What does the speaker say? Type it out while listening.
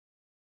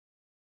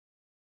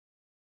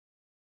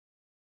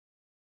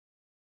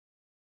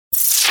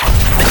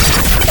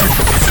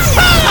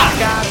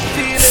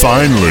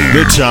Finally,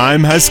 the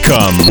time has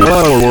come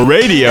for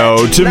radio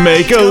to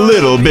make a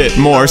little bit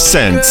more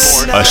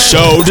sense. A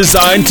show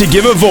designed to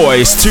give a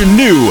voice to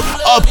new,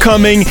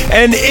 upcoming,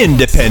 and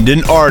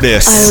independent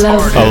artists.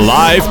 A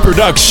live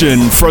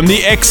production from the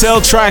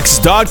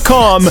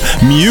XLTracks.com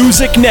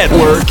music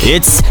network.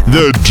 It's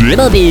the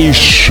Dibblebee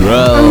Show.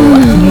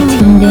 You're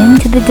tuned in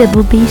to the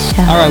Dibblebee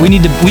Show. All right, we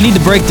need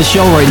to break the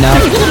show right now.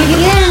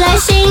 You're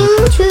listening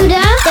to the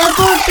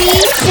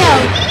Dibblebee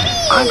Show.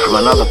 I'm from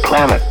another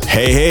planet.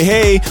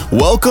 Hey,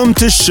 welcome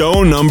to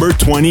show number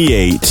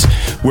 28,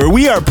 where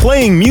we are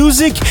playing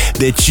music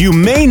that you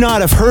may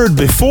not have heard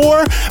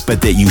before,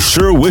 but that you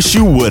sure wish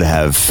you would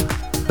have.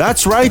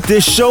 That's right,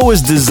 this show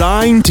is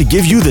designed to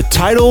give you the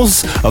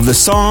titles of the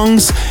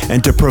songs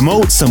and to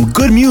promote some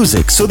good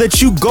music so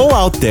that you go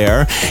out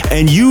there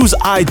and use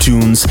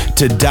iTunes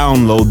to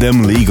download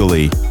them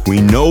legally. We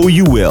know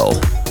you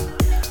will.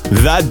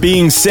 That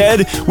being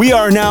said, we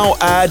are now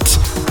at,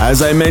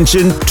 as I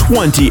mentioned,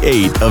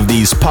 28 of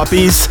these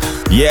puppies.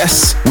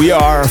 Yes, we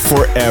are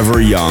forever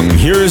young.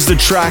 Here is the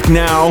track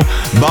now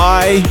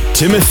by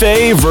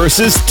Timothy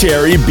versus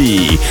Terry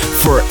B.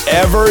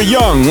 Forever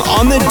Young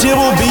on the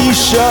Dibblebee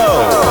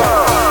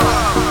Show.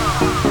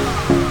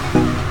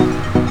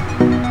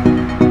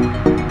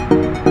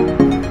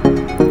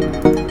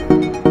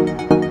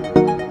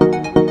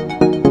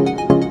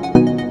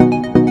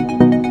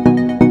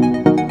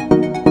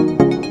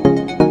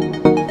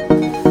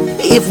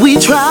 If we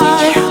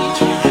try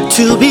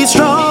to be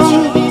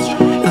strong,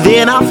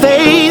 then our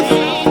faith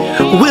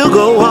will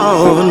go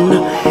on.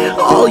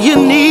 All you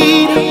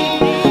need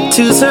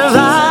to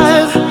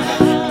survive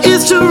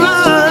is to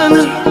run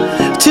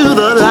to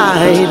the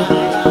light.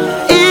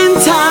 In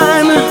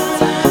time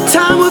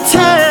will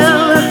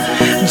tell.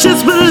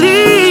 Just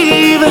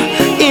believe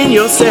in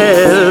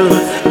yourself.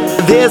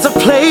 There's a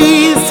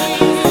place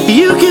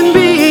you can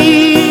be.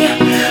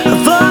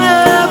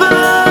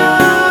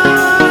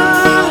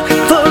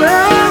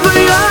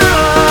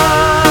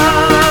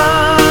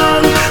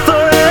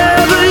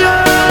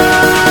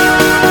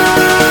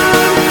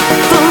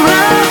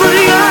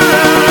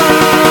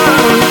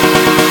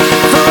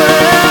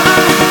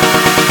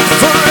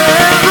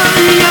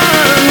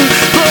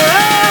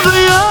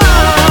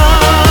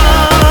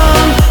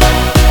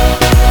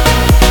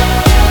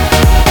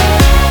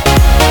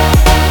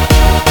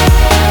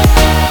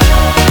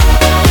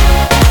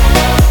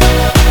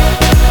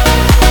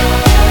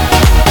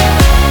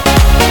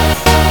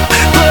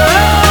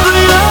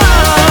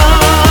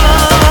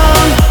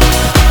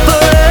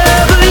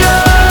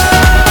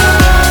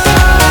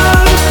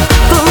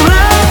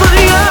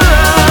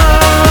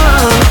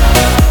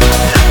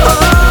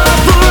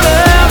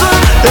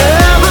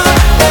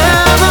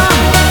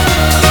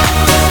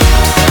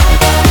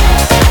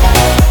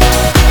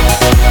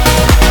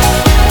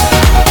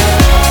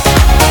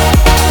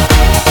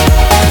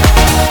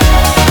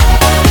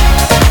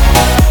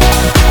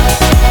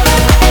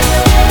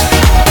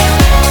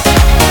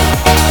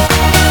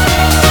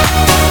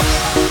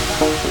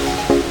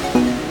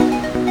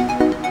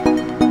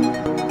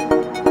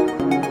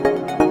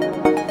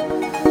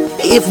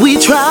 If we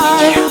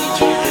try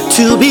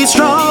to be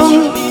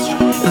strong,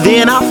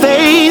 then our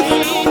faith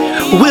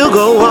will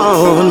go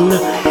on.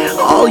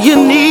 All you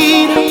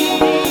need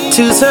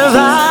to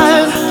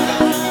survive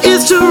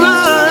is to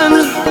run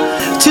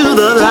to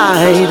the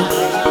light.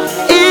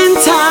 In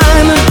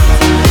time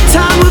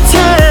will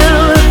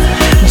tell.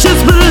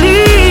 Just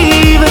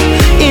believe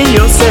in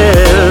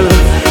yourself.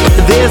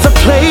 There's a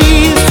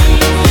place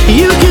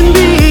you can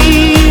be.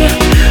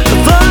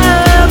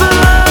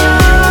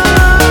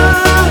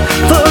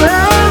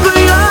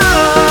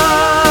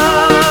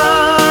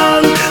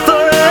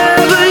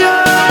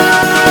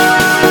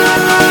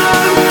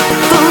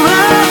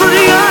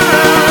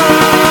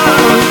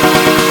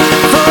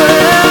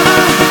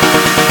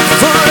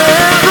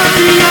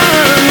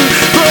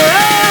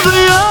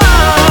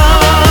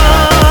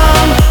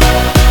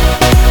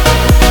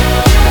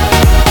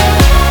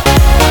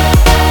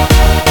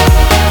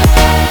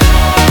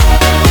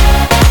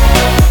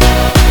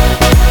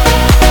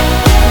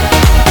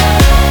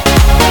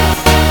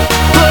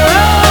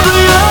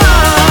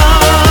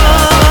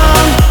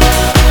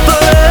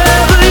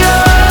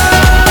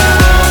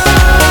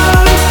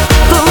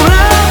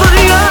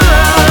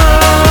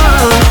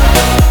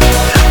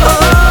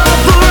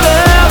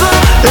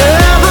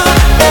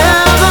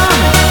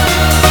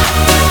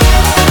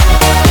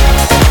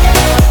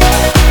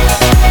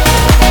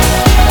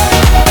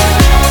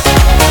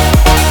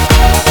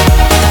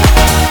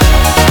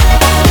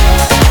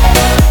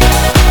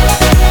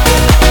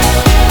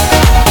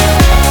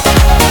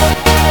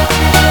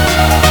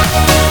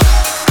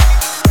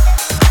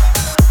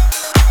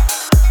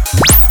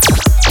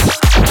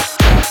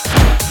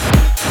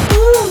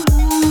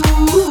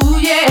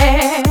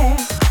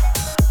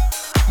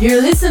 You're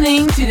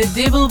listening to the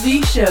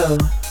Dibblebee Show.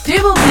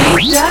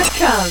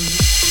 Dibblebee.com.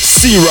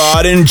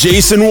 C-Rod and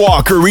Jason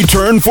Walker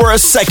return for a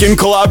second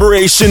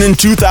collaboration in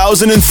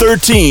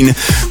 2013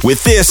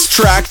 with this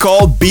track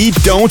called Beat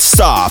Don't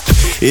Stop.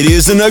 It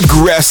is an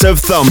aggressive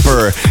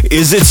thumper.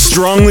 Is it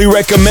strongly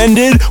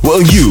recommended?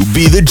 Well, you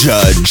be the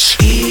judge.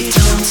 Beat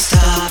don't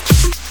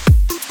stop.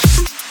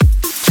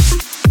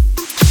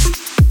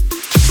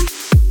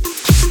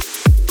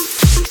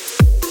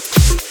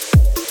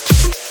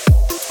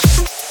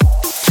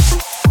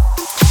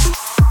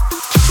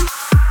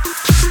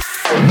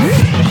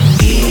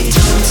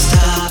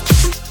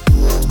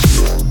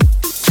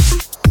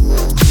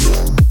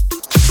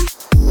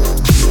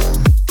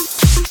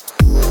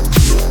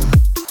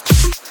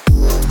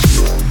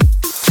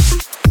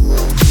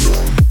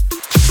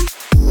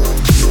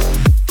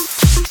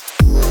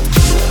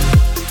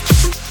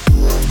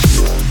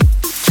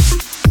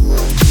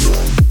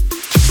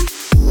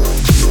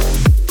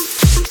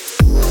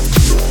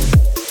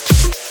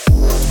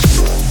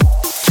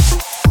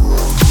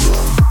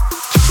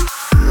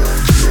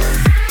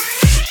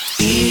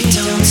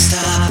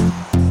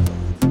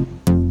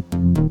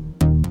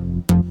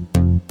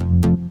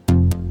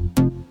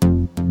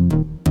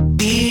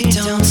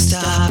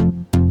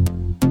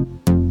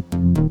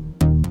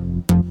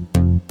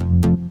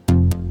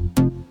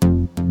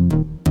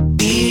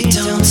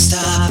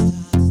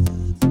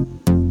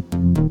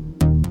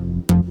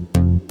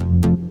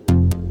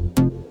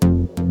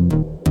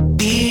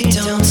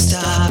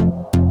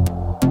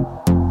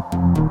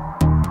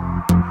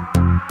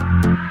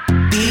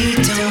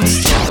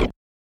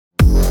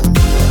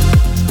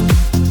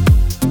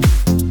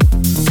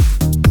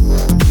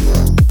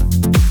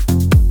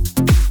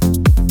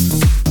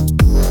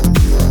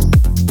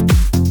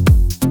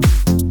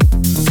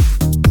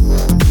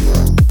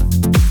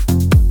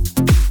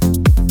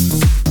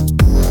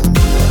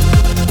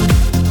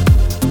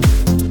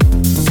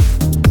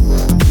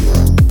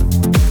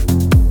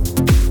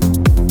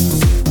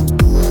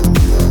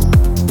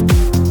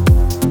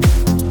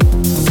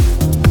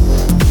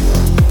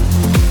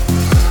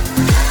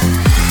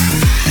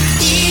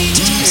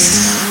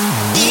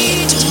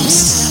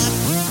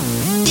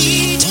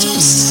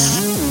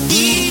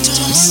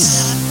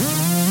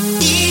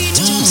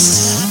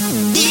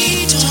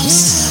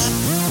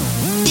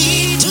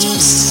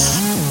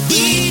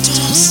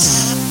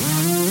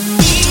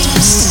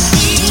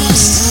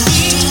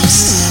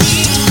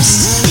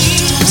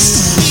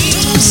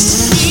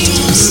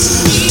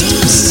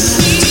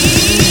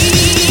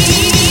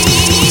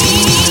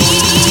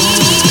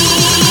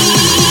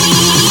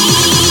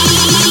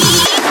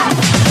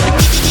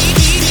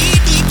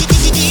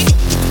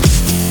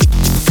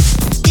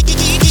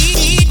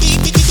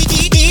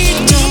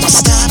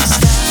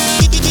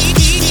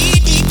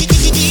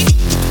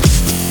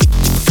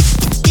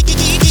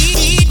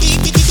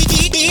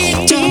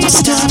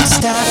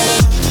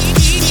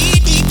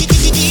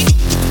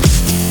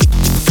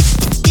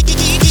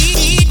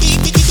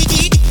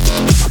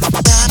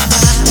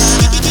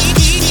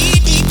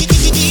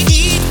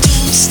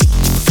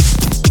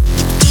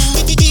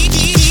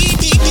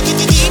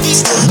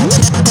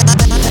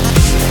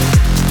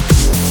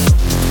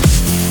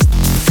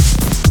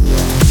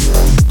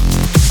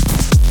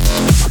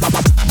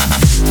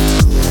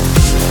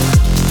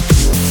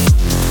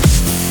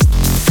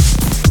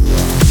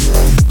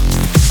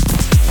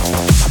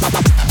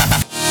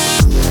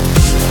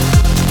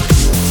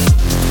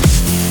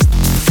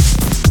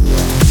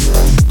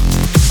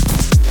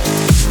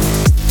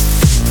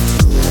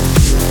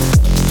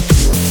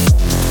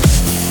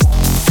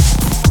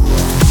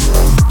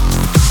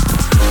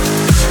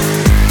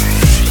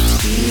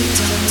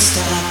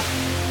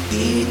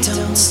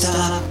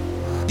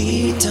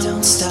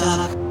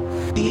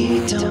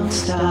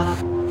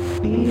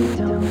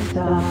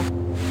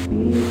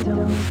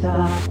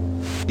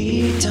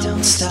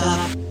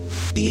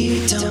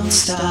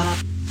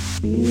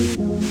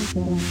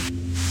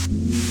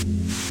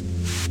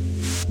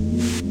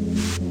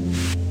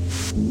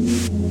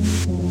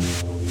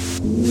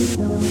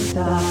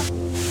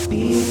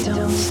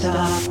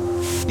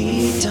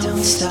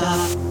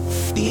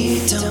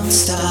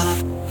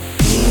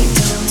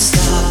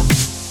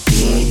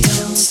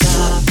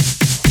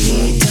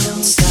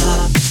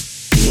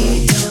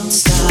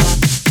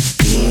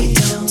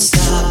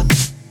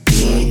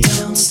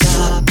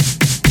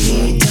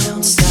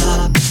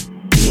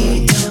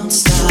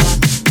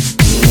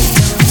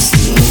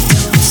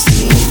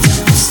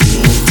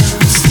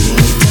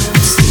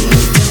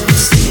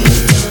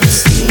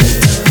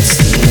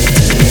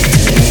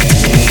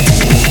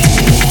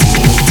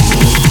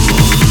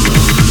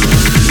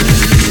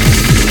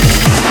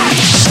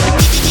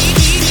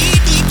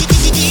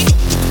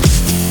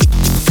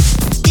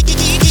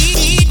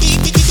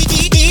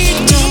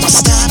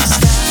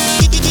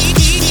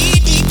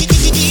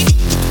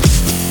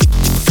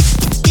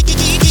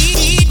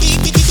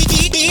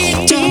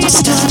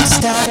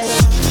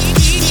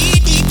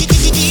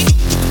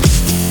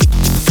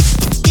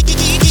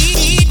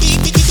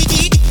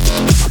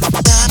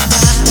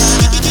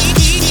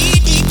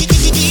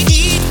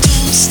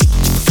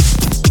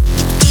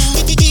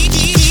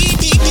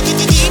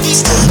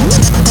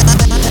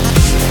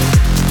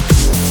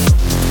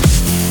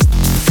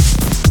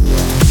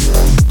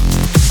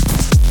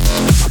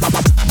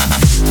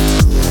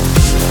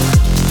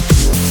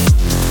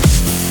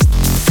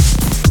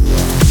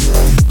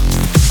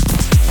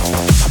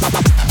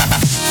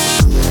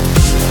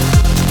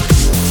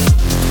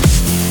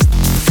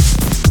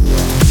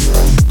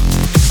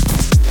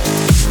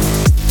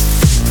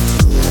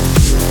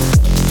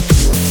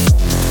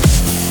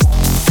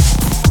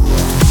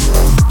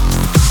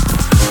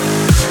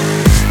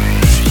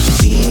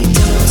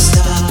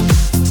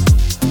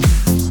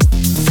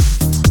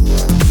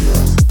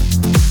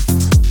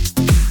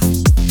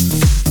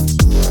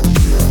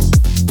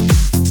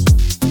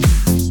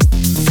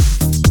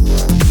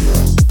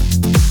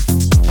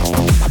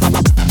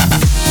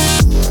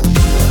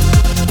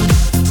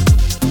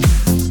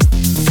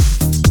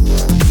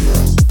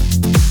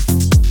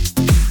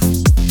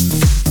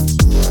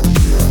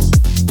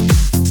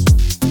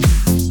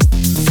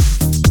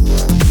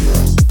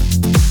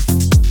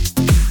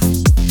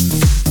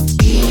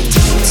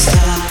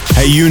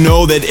 you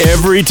know that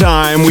every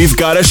time we've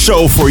got a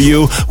show for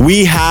you,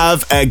 we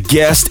have a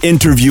guest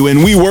interview,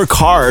 and we work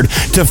hard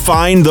to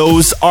find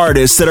those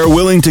artists that are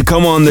willing to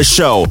come on the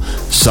show.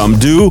 Some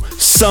do,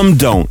 some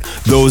don't.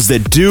 Those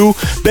that do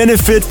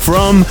benefit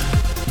from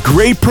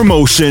great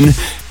promotion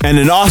and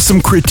an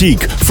awesome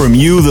critique from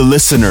you, the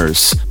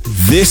listeners.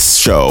 This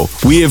show,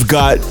 we have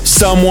got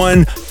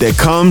someone that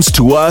comes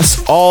to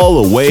us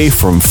all the way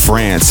from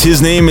France.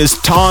 His name is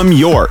Tom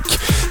York,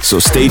 so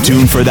stay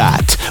tuned for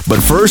that.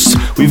 But first,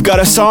 we've got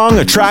a song,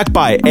 a track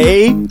by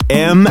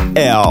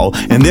AML,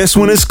 and this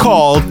one is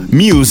called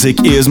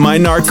Music Is My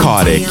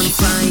Narcotic. I'm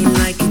flying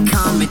like a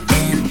comet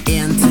and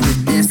into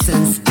the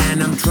distance,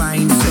 and I'm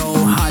trying so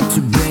hard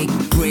to break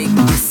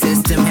the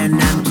system,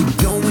 and I'm keep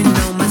going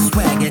on my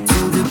swagger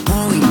to the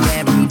point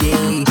every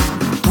day,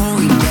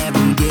 point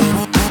every day,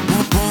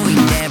 point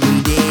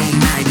every day,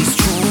 and I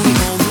destroy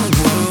all the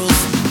world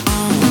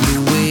all the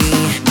way,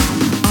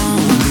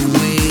 all the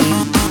way,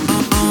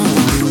 all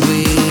the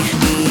way.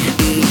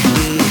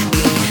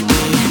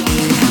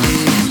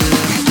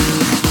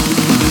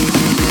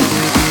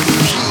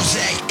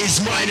 Music is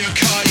my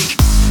narcotic.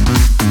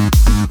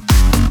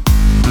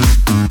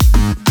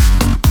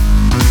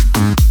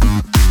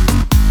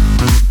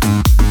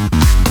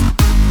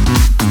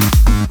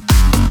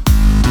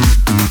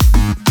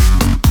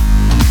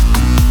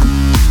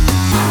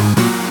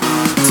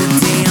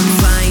 Today I'm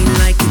flying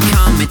like a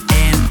comet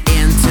and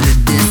into the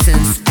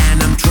distance, and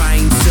I'm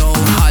trying so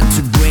hard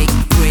to break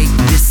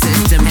the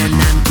system, and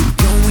I'm keep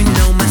going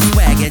on my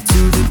swagger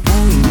to the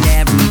point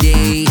every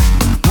day,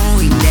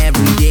 point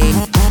every day,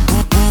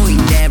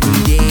 point every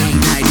day,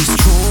 and I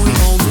destroy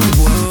all the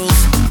world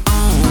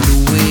all the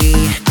way,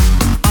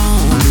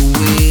 all the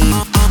way,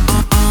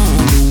 all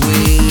the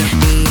way.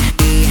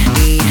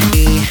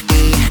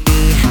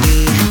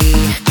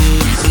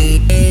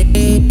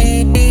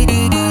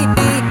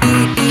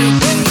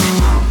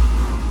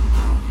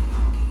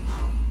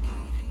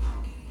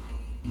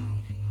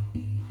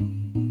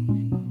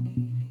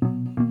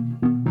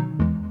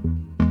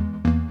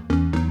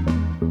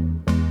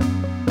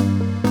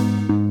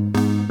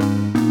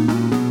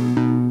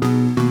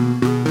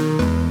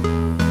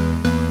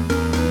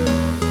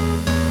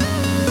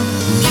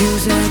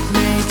 Music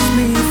makes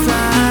me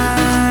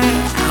fly.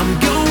 I'm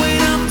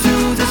going up to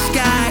the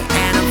sky,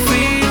 and I'm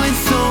feeling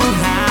so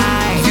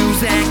high.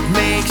 Music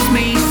makes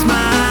me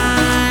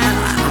smile.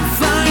 I'm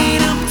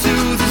flying up to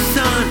the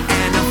sun,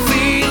 and I'm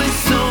feeling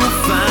so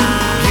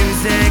fine.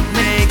 Music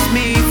makes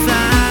me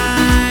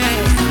fly.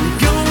 I'm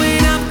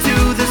going up to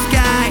the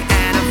sky,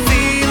 and I'm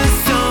feeling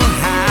so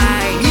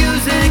high.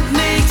 Music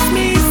makes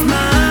me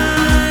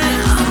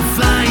smile. I'm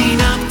flying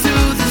up to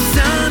the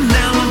sun,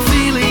 now I'm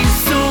feeling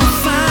so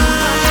fine.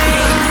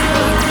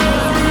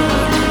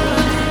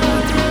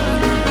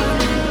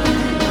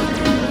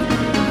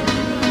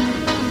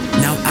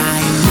 Now I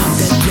am not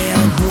that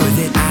little boy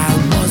that I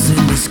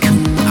wasn't as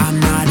cool. I'm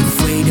not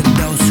afraid of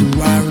those who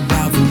are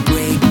above and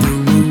break the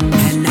rule.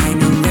 And I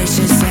know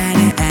vicious and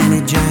it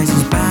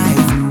energizes by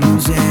the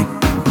music,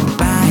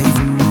 by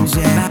the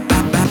music,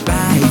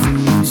 by the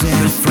music.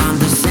 But from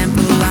the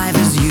simple life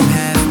as you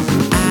have,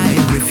 I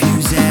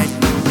refuse it,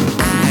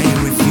 I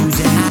refuse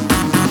it,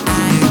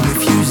 I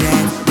refuse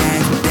it.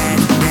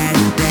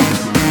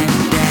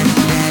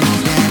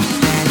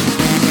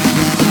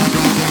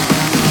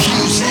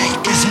 Music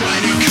is my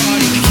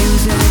narcotic.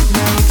 Music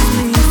makes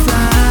me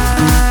fly.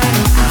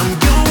 I'm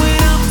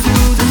going up to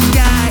the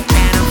sky,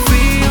 and I'm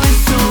feeling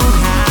so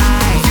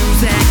high.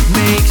 Music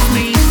makes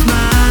me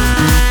smile.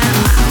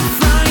 I'm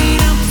flying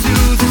up to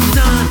the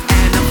sun,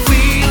 and I'm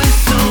feeling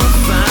so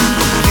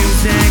fine.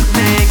 Music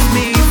makes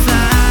me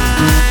fly.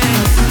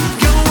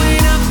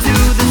 Going up to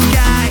the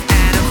sky,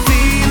 and I'm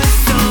feeling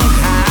so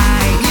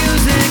high.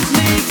 Music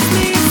makes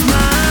me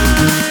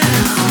smile.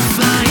 I'm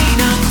flying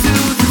up to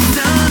the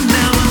sun,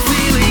 now I'm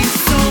feeling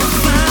so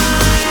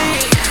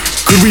fine.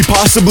 Could we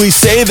possibly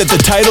say that the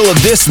title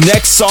of this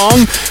next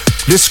song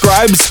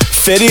describes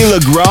Fede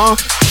Legrand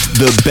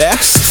the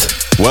best?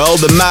 Well,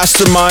 the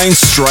mastermind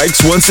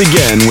strikes once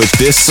again with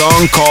this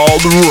song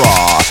called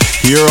Raw,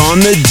 here on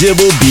the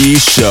Dibblebee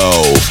Show.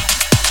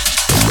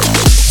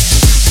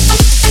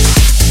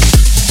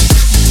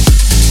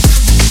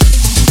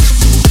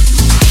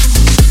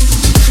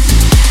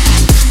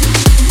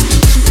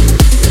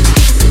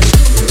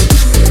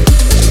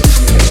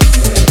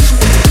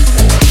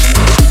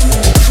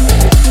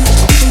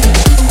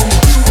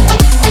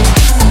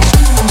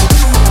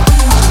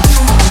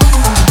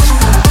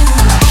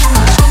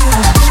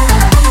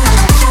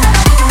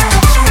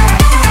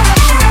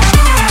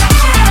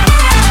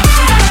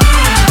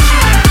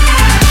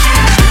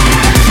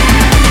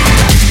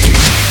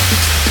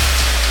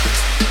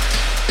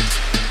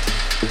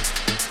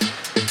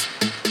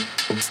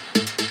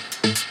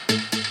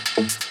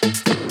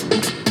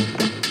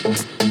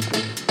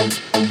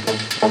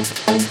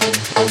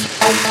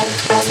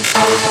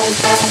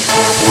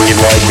 We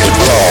like it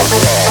raw.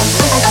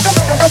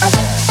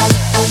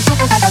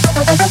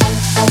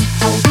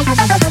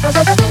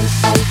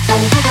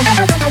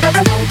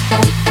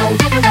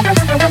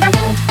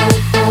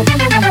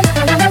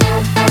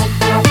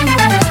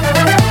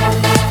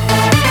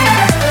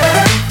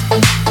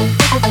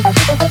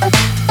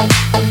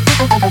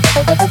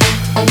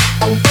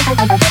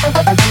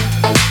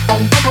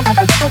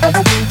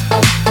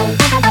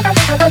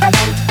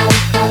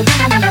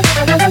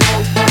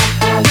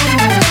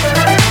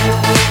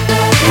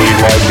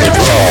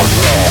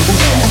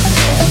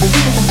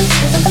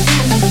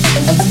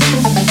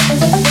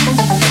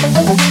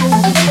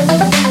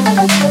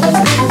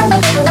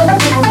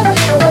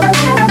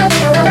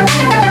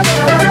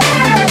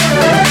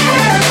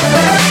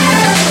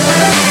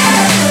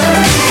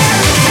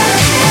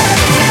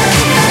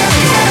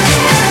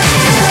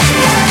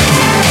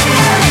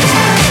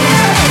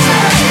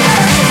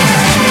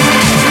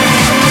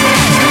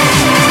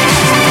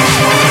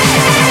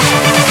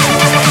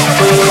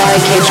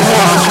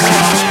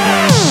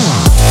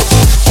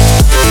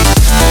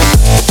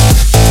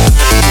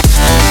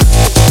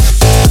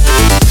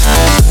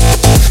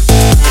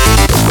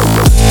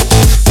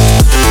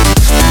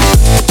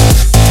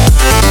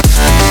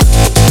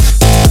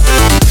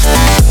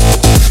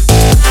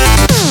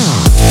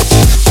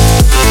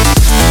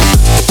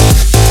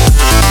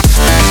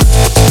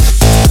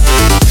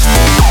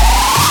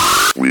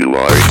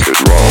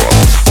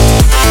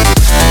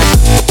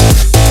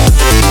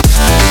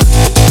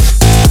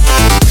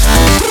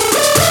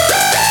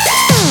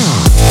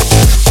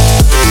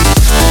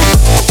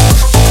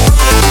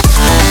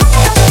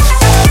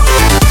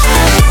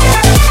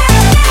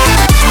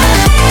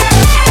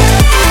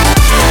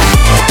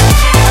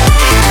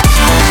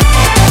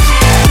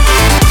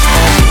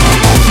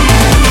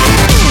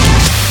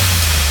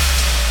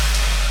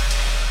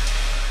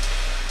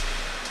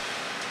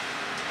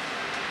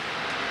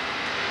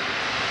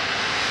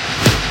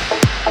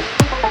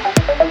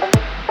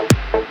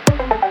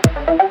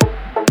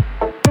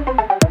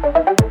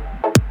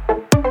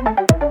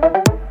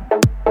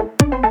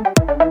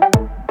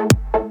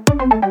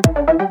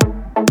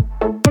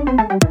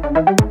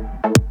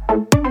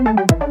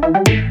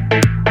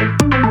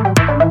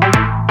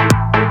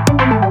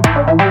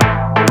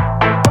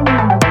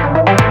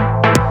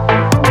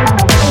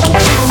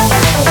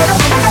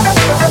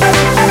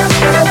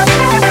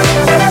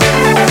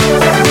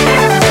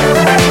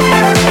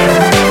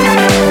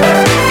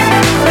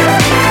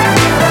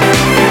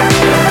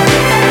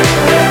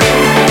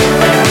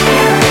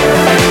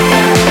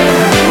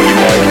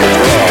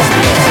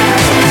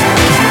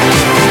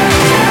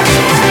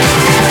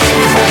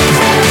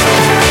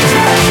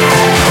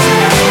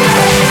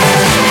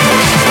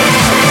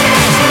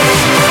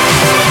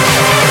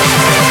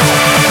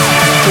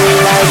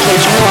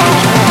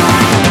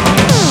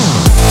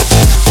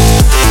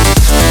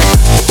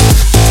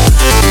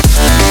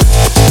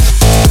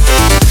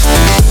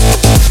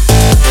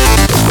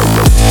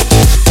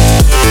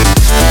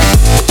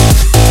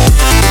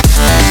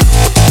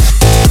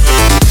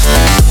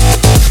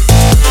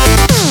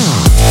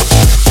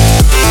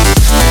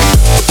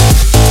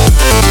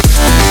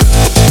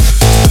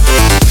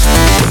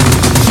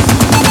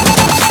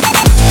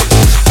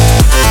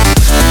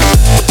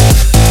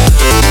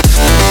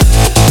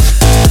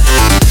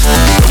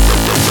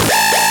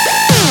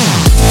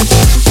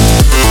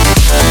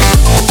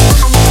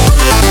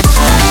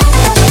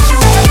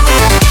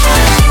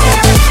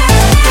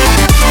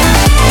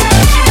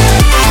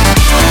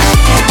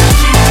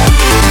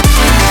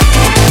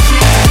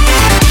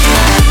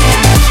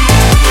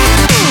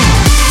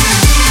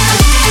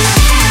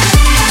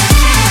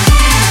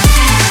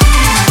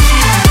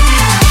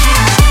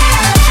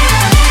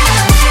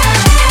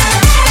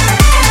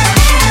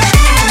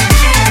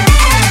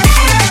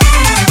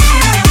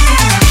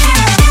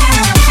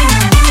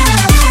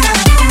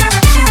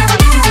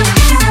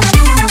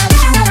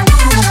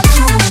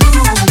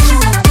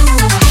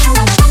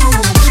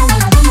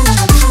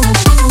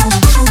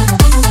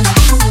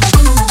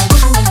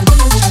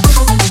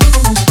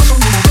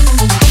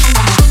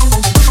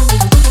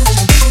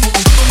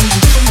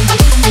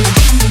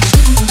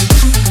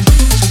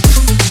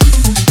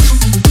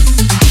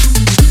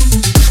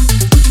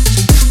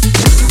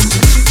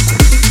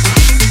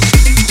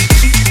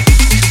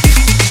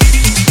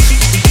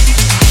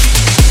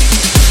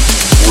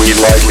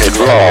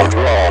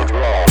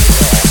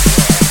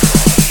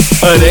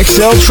 An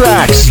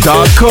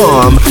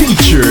XLTracks.com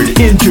featured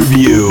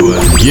interview,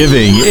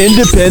 giving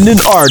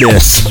independent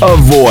artists a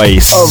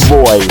voice.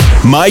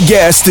 My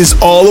guest is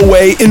all the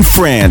way in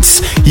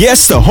France.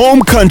 Yes, the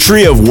home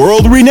country of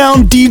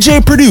world-renowned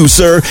DJ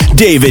producer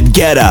David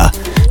Guetta.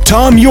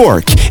 Tom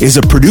York is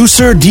a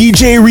producer,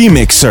 DJ,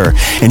 remixer,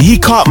 and he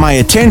caught my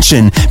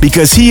attention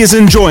because he is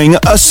enjoying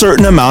a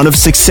certain amount of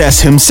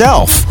success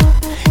himself.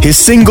 His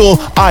single,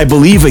 I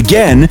Believe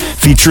Again,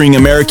 featuring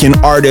American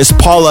artist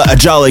Paula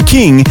Ajala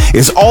King,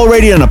 is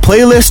already on a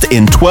playlist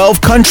in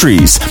 12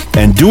 countries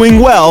and doing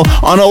well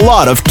on a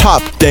lot of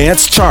top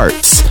dance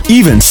charts,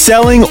 even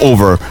selling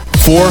over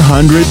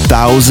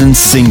 400,000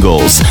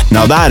 singles.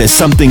 Now that is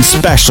something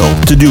special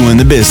to do in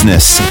the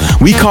business.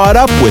 We caught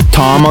up with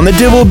Tom on the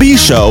Dibblebee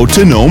show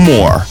to know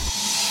more.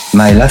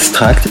 My last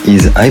track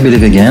is I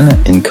Believe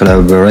Again in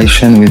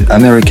collaboration with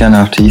American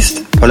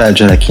artist Paula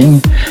Ajala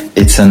King.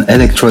 It's an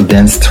electro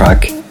dance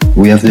track.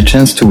 We have the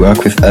chance to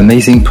work with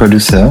amazing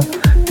producer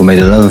who made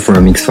a lot of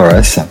remix for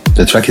us.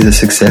 The track is a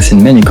success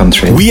in many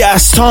countries. We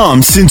asked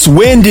Tom since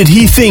when did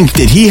he think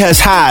that he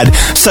has had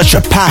such a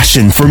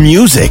passion for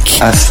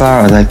music? As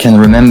far as I can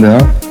remember,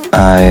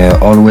 I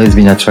always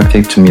been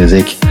attracted to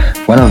music.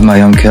 One of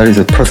my uncle is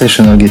a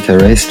professional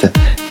guitarist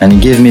and he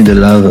gave me the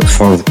love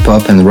for the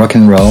pop and rock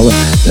and roll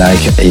like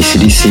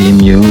AC/DC,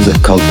 Muse,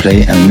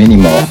 Coldplay and many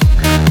more.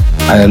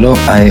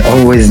 I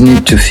always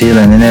need to feel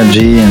an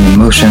energy and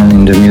emotion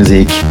in the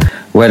music,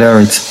 whether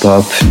it's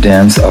pop,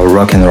 dance or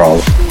rock and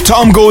roll.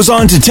 Tom goes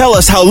on to tell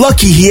us how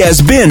lucky he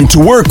has been to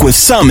work with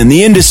some in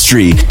the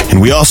industry,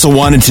 and we also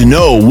wanted to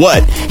know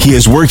what he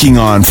is working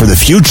on for the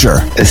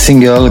future. A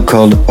single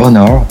called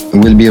Honor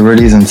will be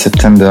released in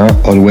September,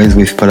 always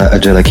with Paula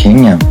Ajala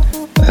King.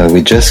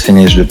 We just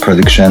finished the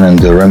production and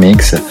the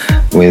remix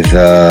with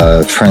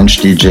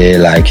French DJ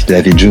like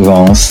David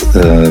Jouvence,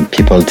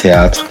 People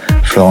Theatre,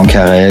 Florent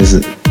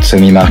Carrez,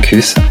 Tommy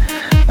Marcus.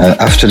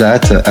 After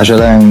that,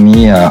 Ajala and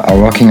me are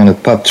working on a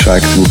pop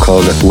track we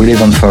called We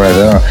Live On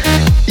Forever.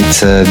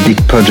 It's a big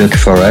project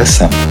for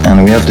us,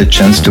 and we have the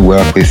chance to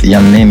work with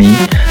Jan Lemy,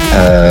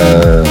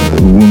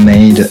 who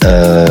made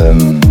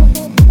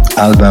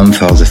album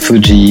for the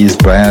Fugees,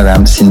 Bryan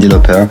Adams, Cyndi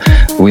Lauper.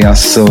 We are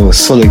so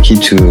lucky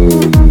to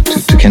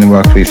can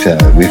work with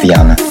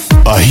Jan.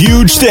 A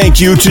huge thank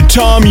you to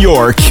Tom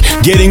York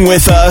getting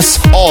with us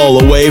all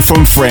the way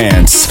from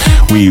France.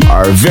 We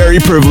are very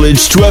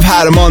privileged to have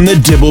had him on the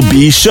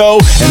Dibblebee show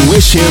and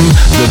wish him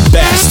the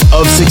best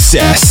of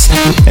success.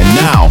 And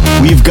now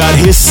we've got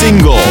his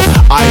single,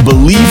 I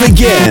Believe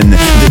Again,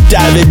 the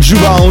David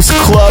Jouvence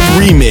Club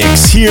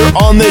remix here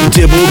on the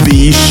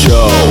Dibblebee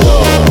show.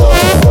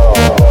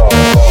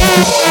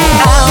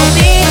 I'll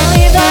believe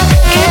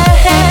again.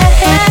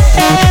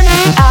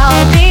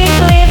 I'll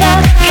believe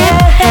again.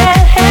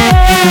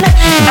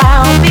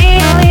 I'll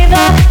believe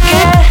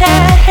again.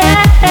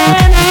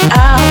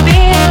 I'll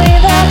believe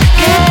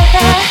again.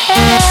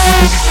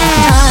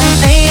 Time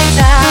fades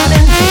out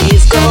and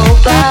days go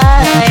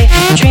by.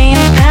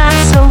 Dreams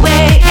pass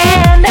away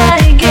and I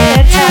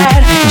get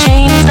tired.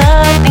 Change the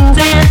things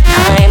and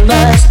I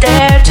must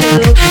dare to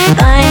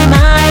find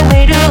my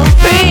way to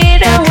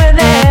freedom. We're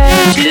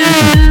there too.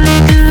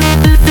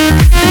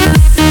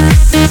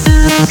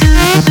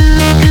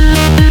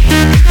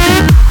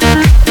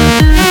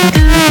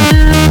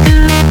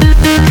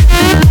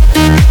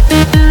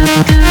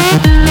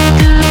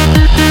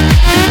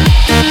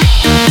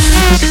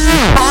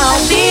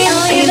 I'll be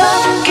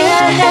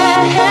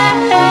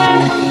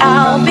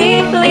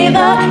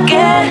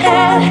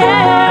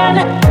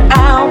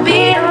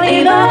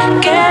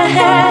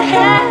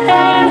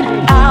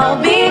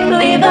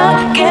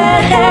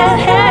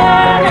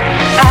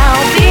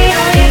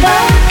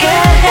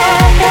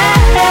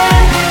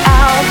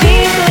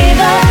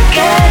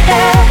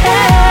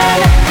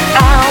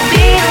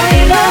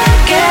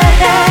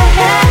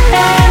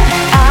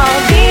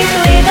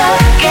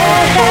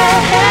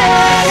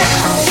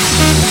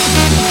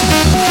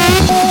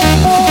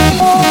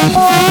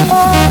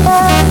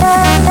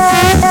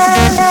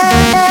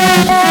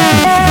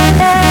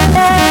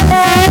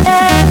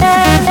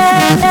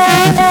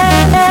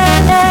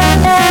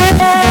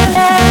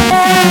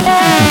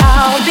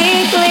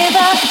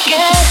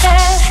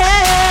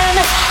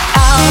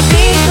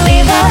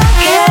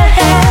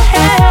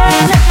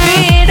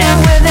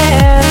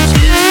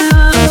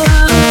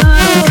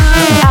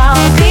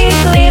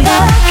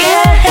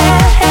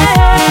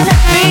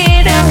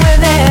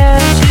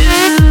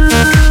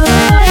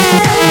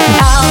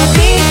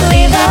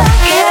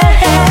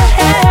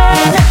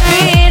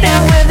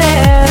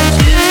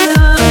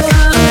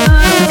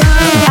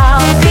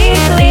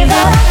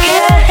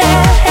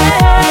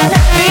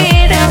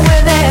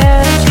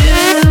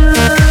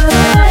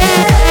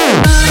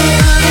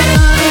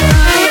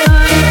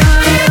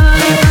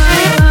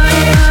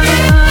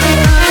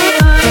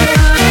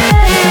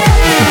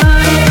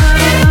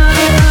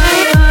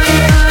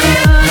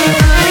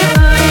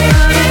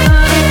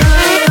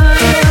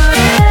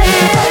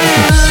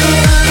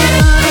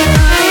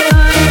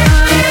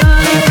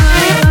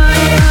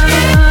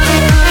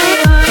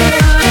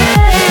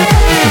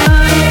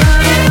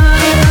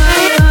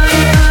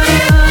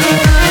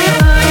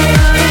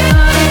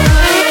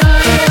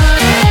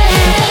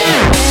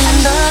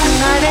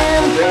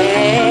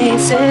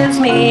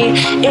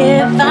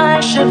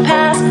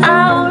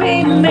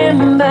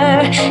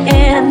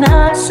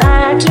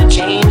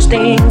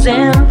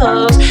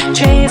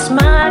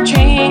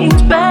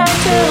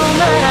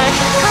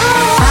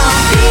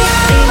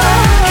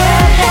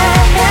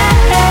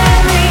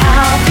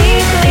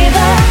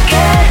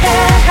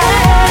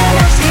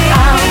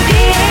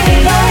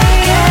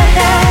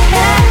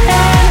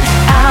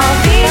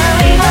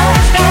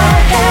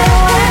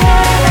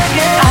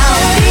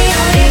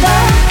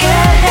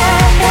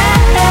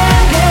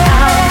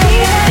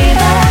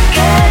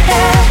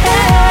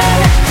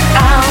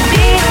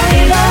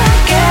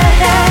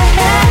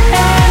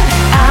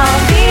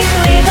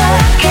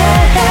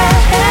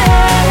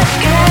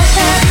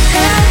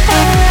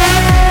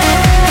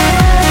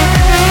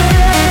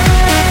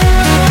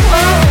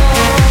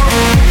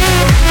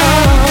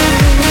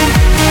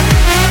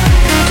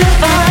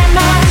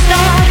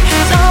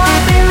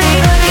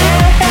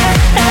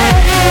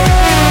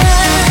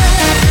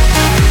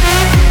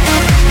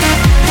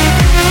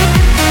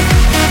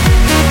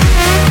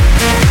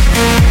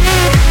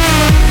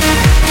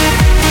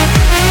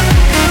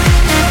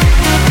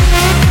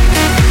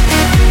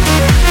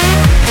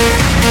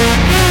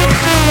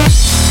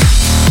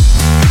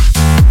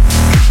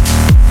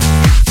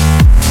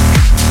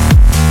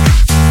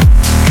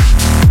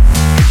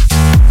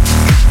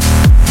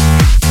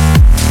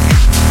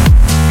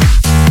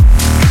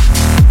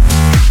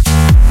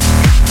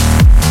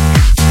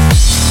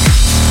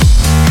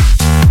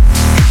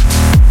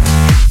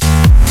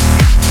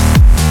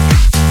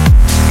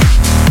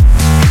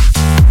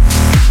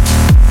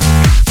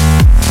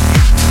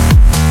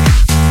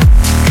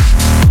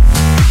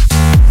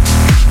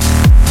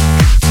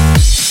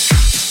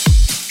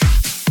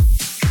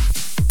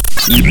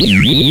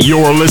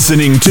You're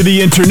listening to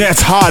the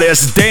internet's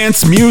hottest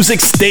dance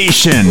music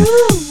station.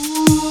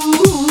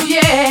 Ooh,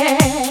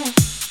 yeah.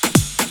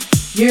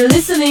 You're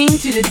listening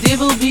to the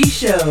Dibblebee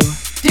Show.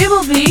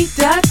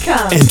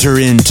 Dibblebee.com. Enter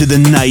into the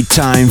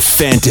nighttime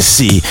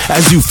fantasy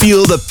as you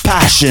feel the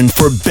passion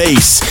for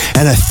bass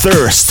and a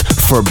thirst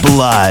for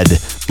blood.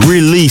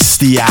 Release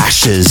the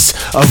ashes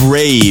of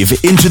rave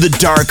into the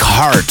dark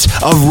heart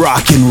of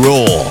rock and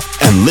roll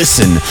and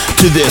listen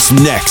to this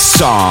next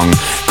song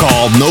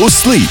called No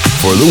Sleep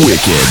for the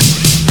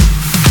Wicked.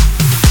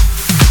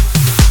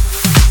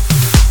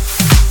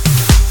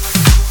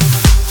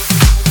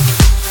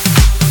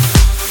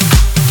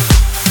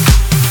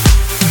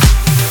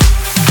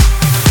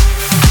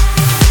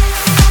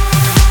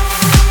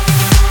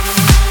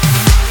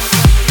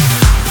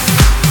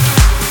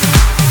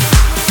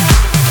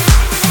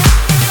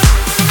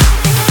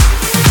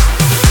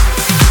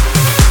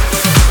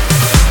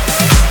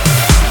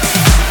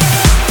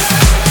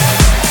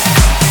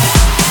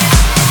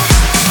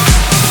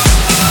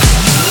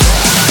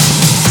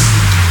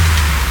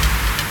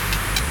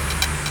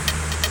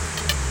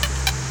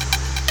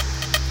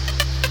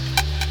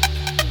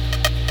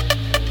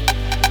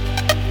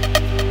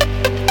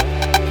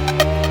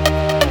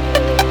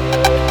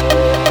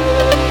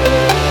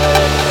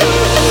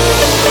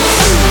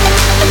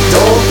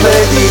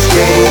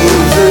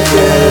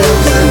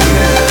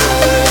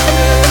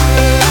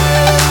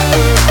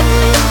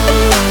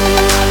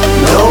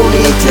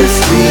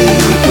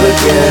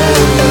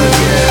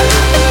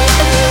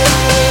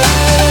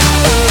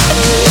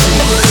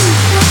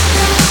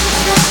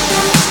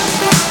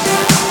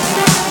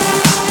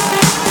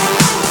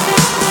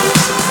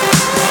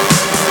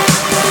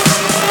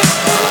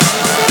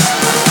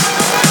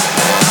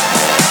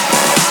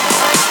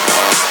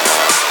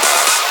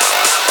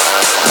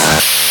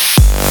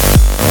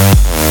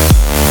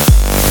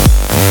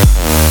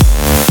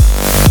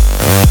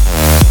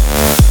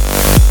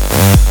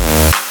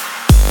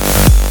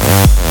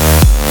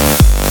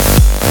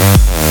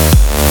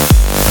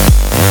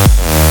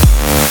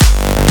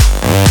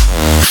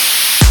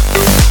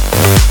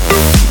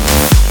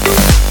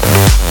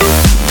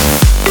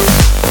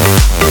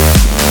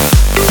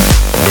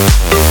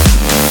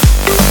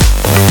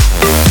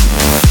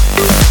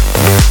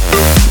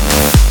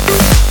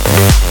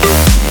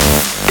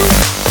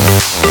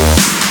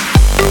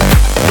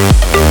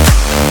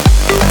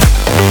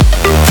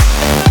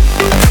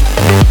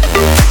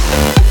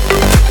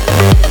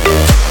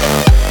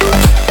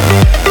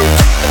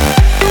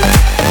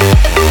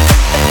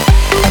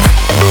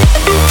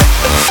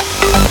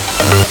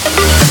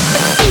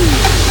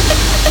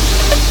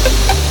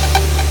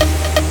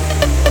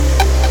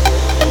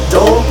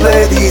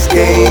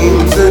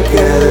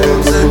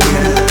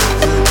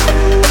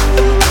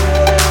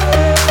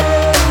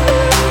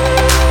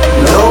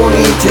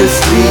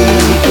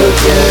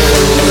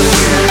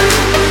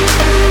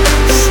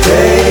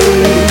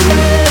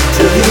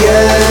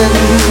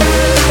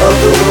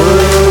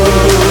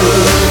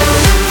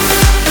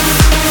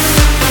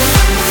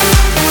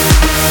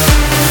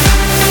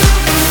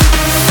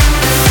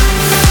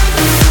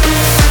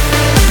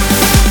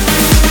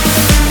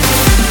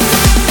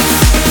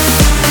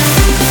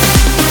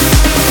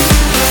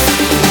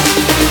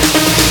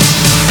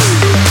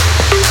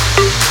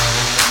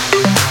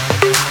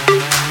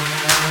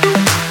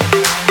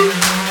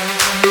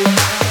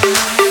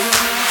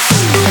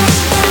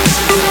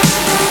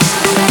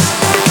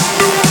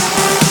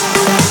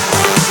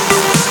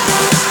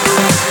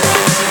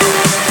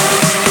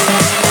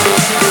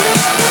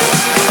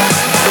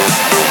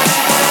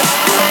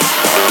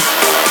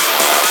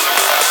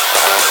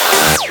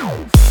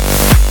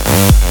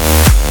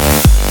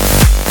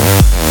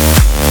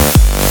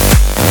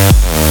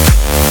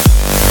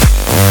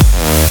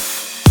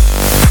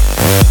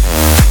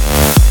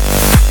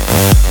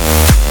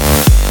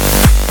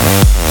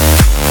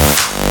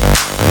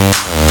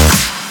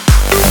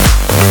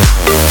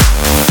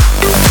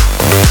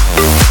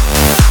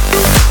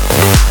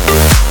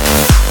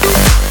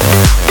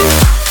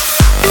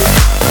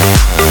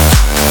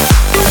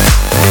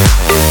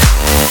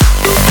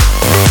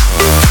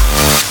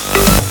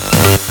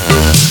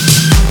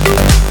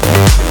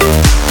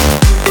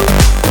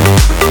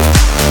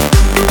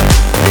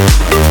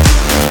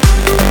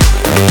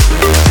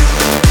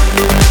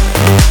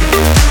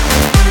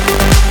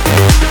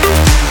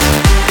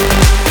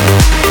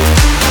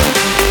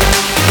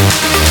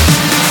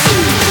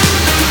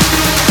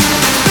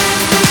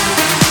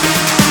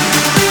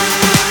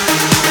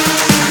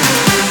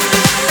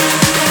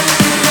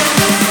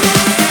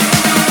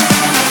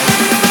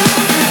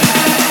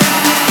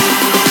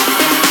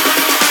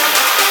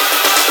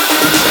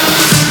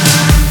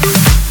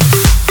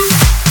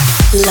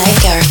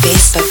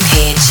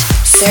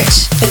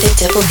 Search for The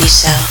Dibblebee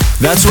Show.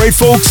 That's right,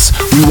 folks.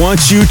 We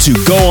want you to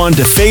go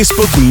onto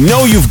Facebook. We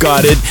know you've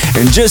got it.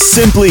 And just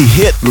simply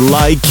hit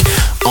like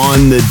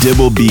on the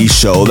Dibblebee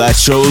Show. That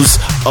shows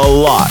a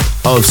lot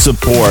of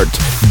support,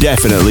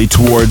 definitely,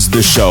 towards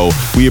the show.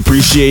 We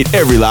appreciate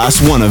every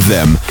last one of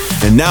them.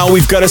 And now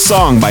we've got a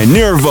song by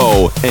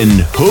Nervo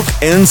and Hook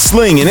and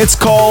Sling, and it's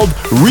called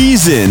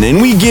Reason.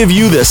 And we give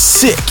you the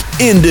sick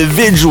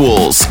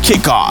individuals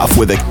kick off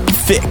with a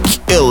thick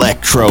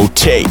electro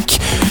take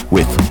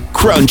with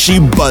crunchy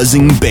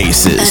buzzing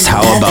basses.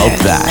 How about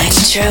that?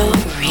 Electro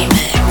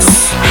remix.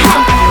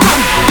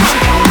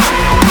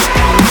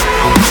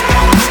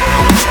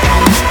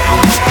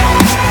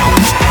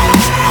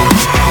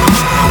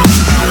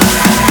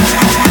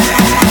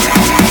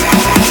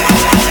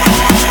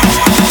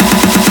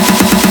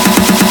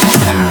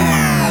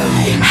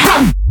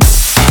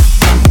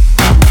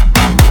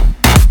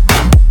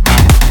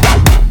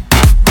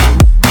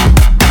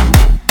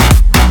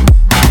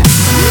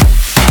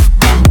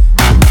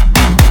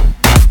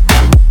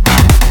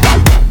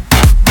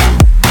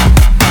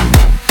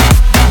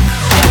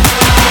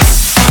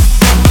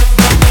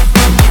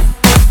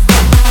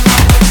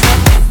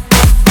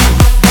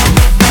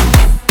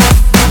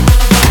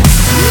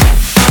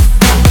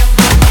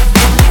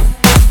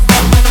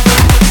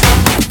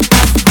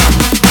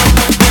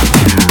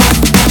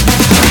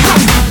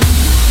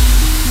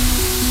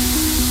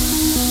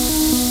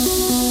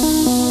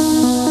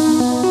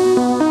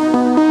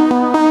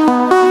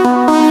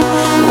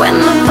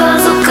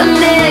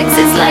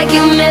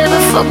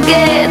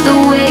 Forget the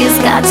way it's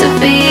got to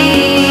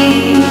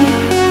be.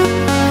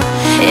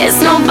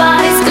 It's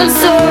nobody's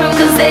concern,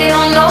 cause they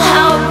don't know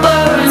how it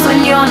burns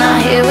when you're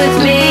not here with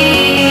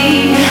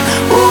me.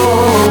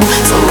 Ooh.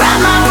 So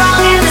write my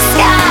wrong in the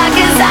sky,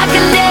 cause I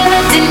can never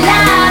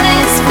deny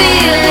this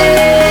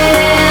feeling.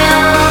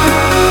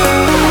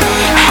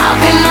 How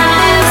can I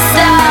ever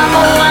stop?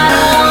 Oh, I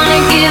don't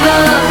wanna give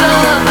up.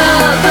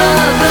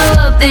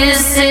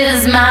 This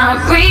is my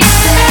reason.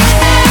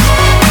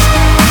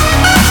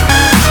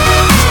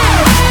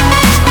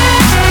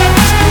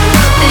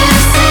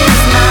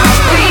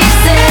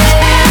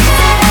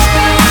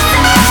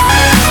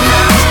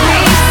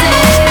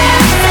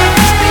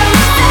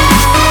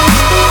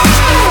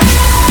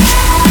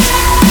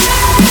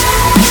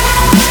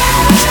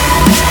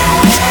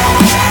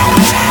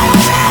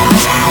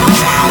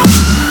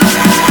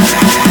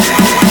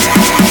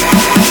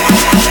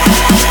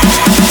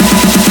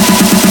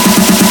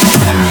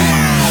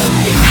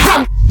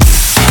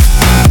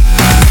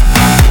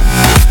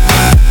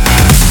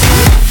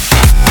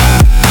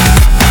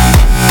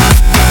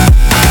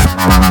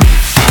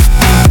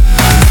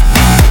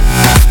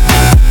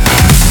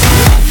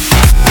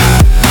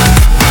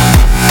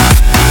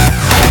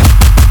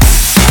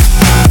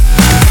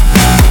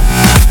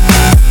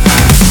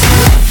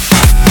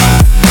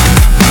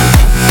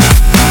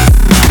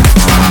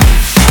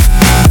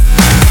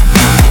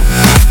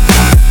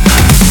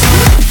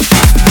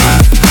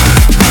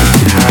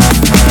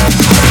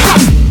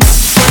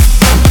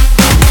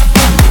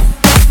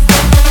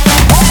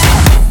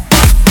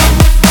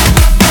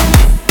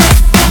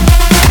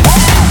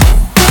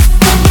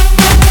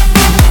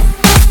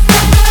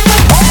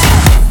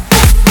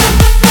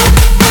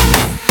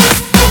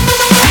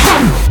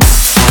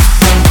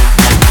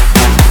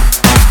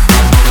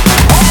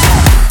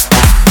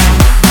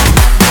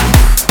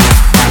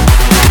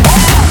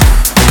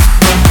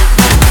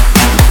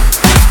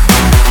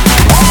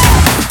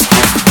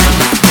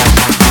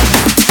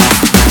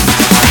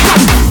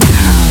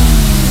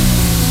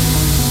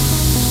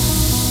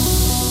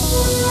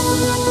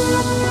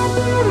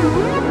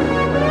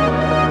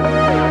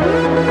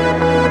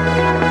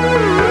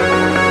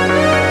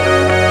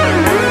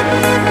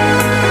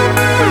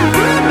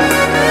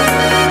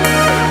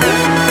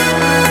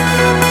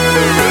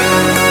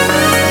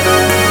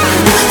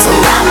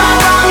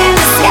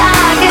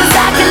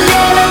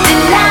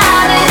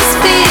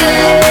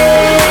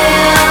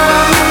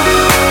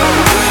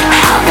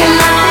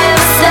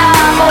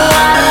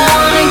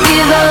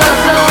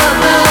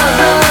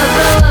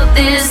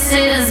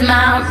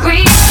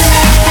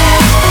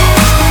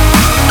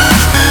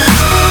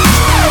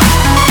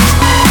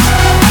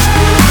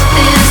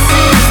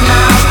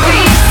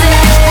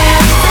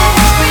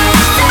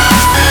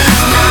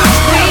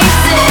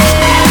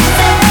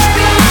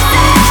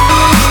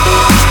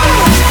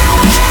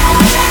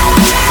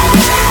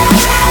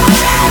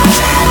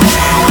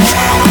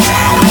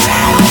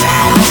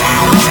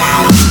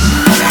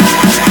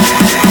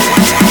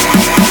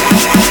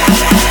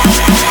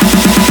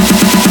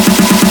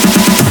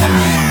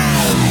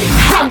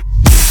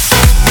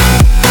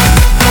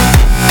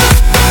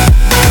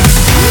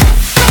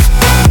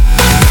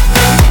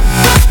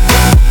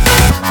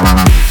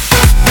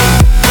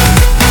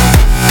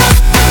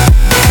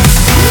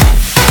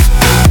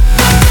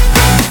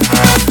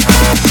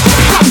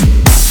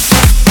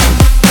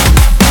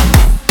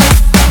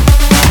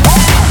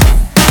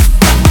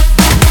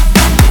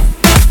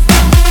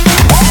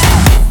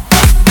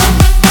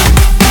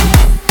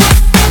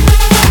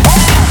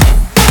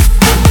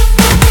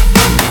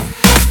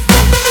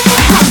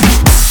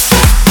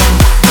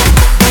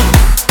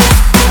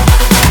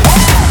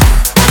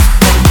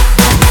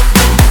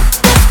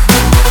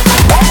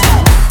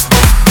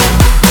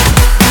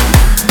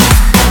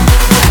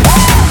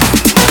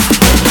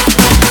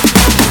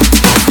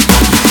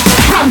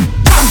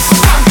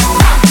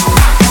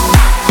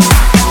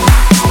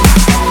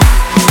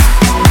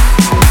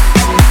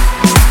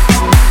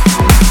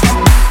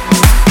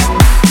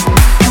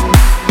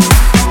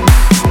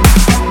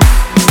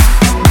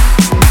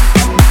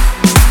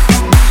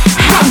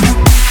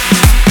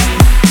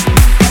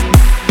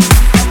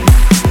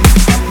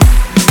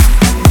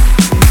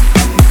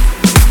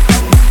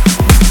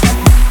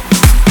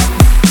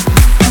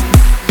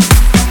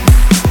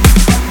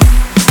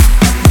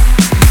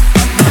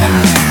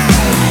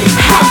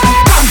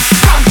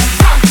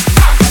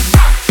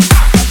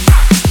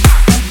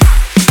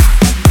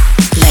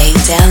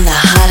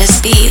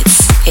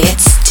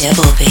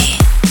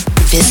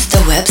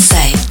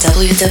 website,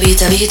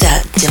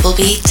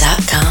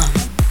 www.dibblebee.com.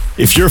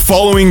 If you're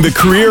following the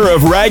career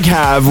of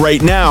Raghav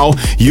right now,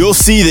 you'll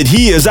see that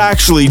he is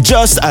actually,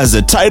 just as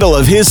the title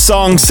of his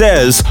song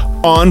says,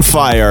 on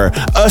fire,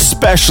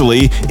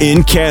 especially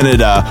in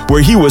Canada,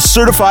 where he was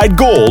certified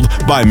gold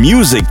by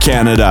Music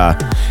Canada.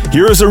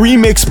 Here is a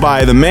remix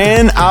by the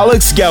man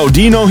Alex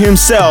Gaudino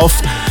himself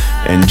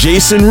and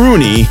Jason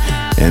Rooney,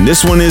 and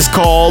this one is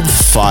called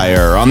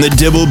Fire on the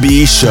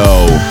Dibblebee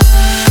Show.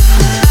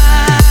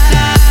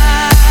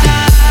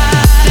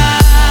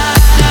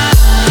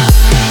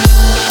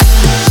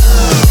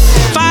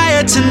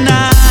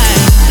 Tonight,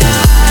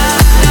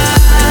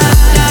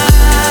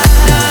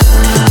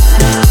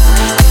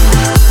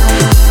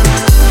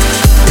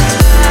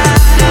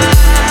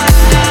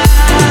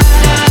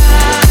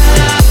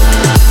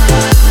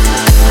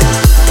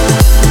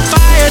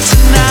 fire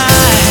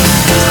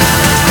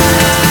tonight.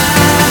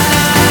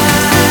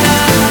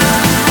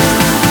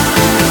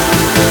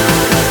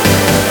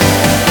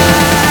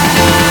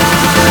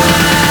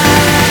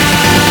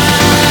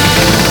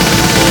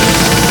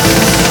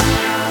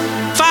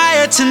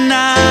 Fire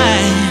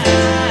tonight.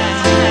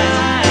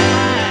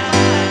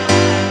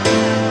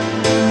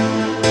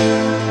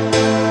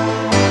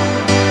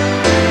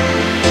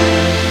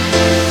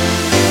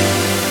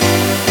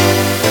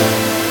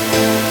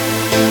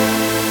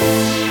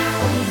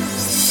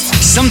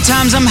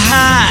 Sometimes I'm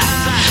high,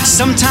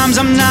 sometimes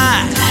I'm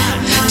not.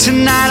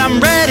 Tonight I'm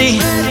ready,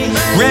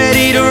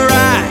 ready to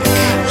rock.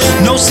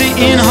 No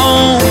sitting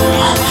home,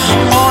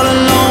 all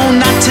alone.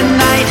 Not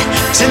tonight,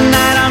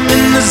 tonight I'm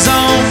in the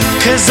zone.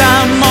 'Cause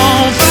I'm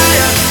on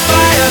fire,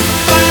 fire,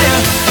 fire,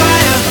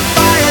 fire,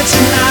 fire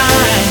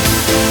tonight.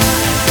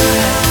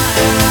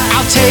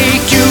 I'll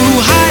take you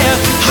higher,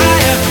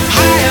 higher,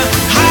 higher,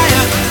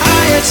 higher,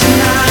 higher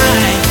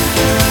tonight.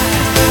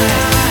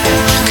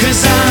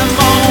 'Cause I'm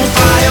on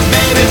fire,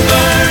 baby,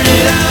 burn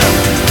it up.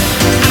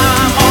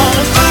 I'm on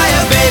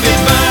fire, baby,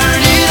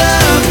 burn it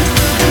up.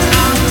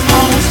 I'm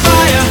on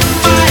fire,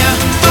 fire,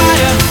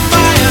 fire,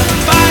 fire,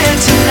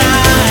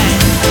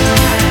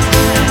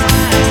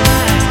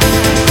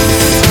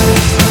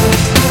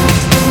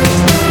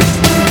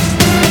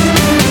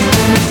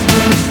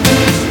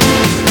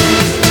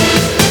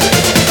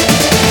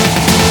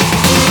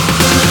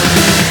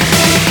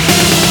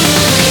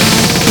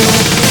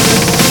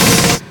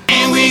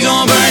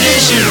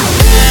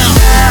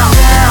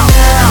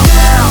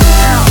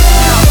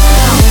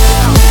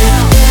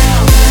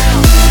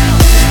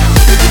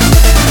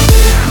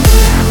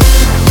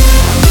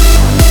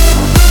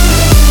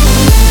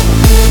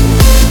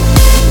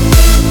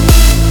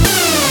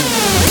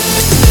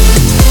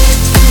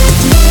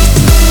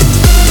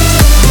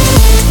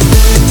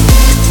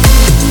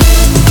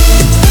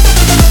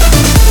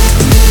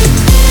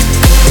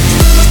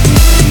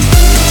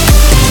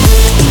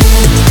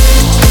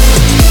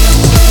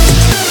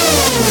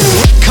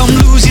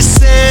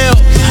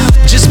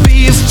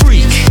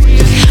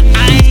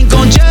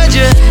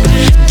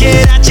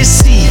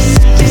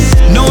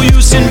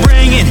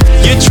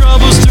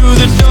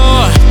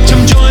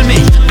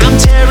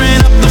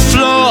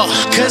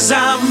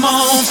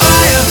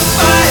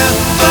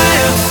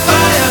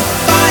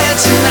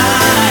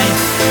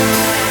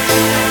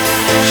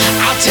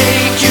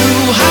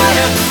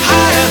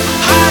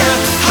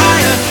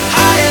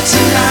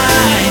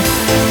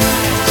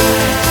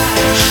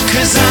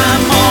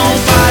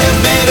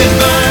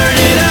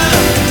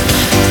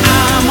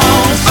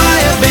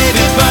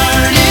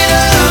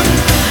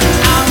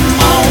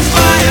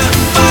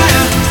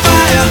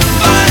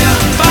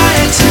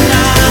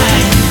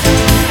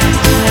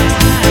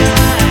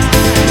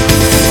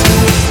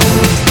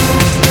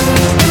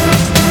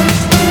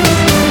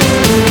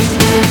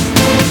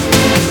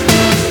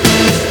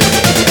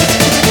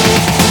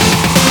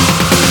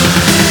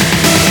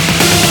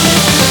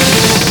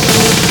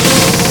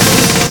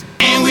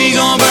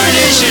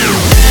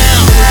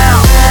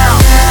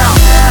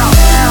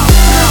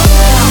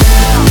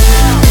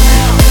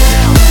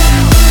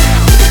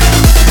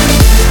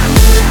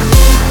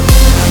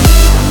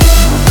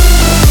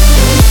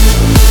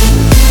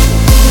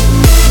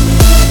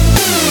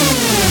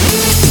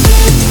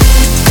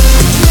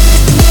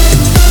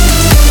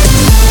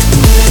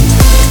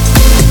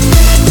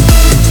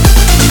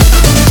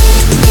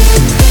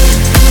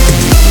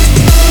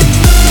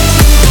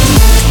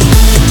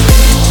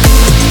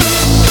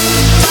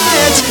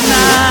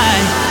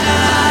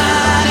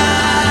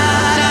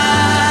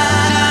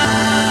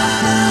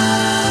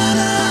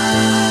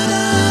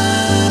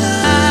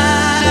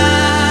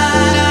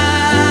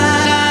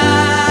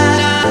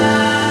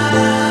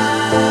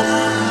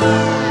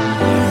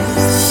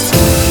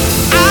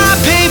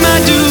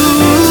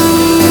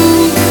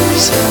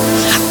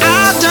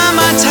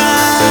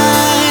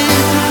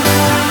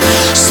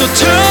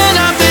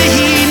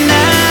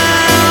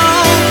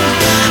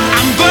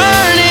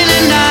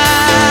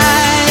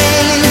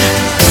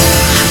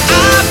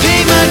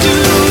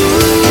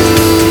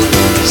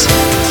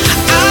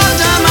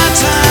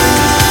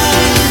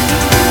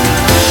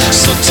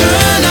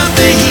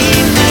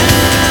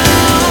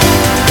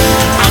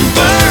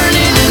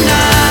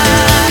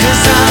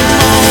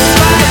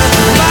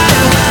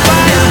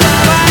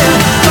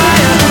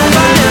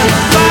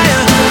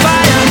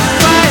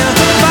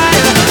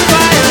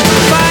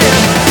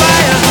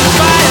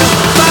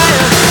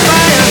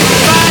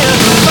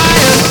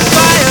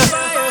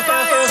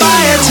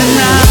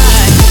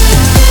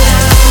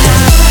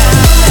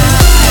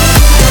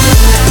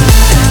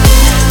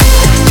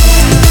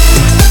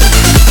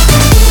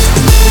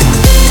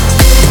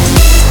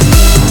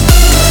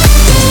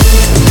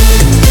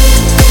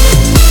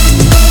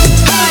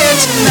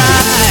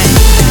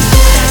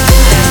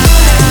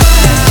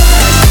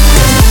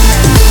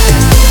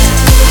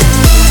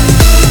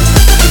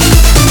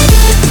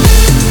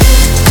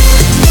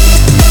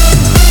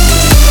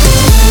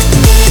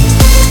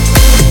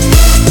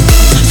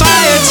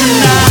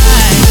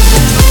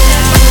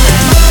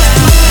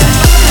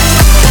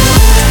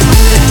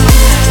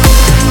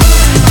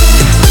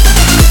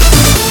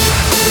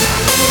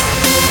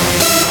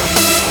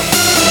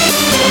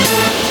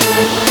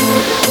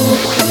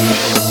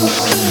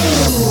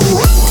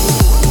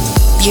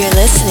 You're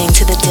listening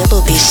to the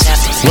Dibblebee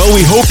Show. Well,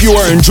 we hope you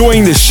are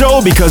enjoying the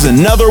show because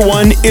another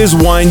one is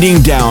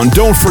winding down.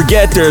 Don't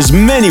forget there's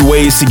many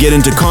ways to get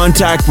into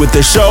contact with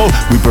the show.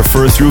 We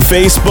prefer through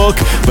Facebook,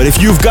 but if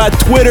you've got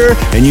Twitter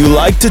and you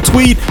like to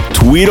tweet,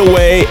 tweet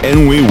away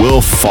and we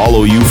will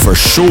follow you for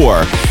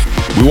sure.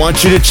 We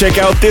want you to check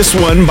out this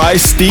one by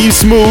Steve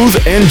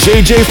Smooth and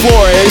JJ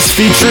Flores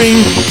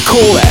featuring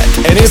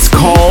Colette, and it's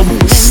called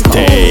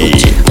Stay.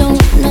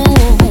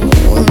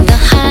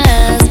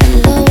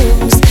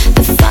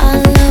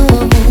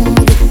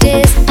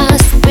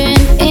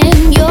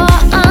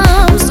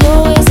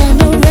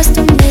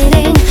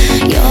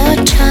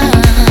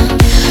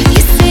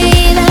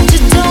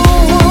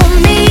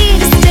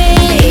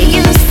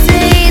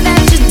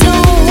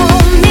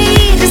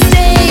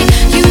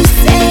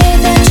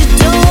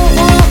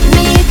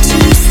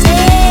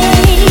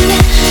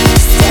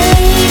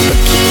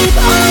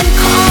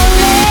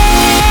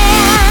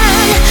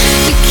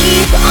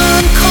 Keep on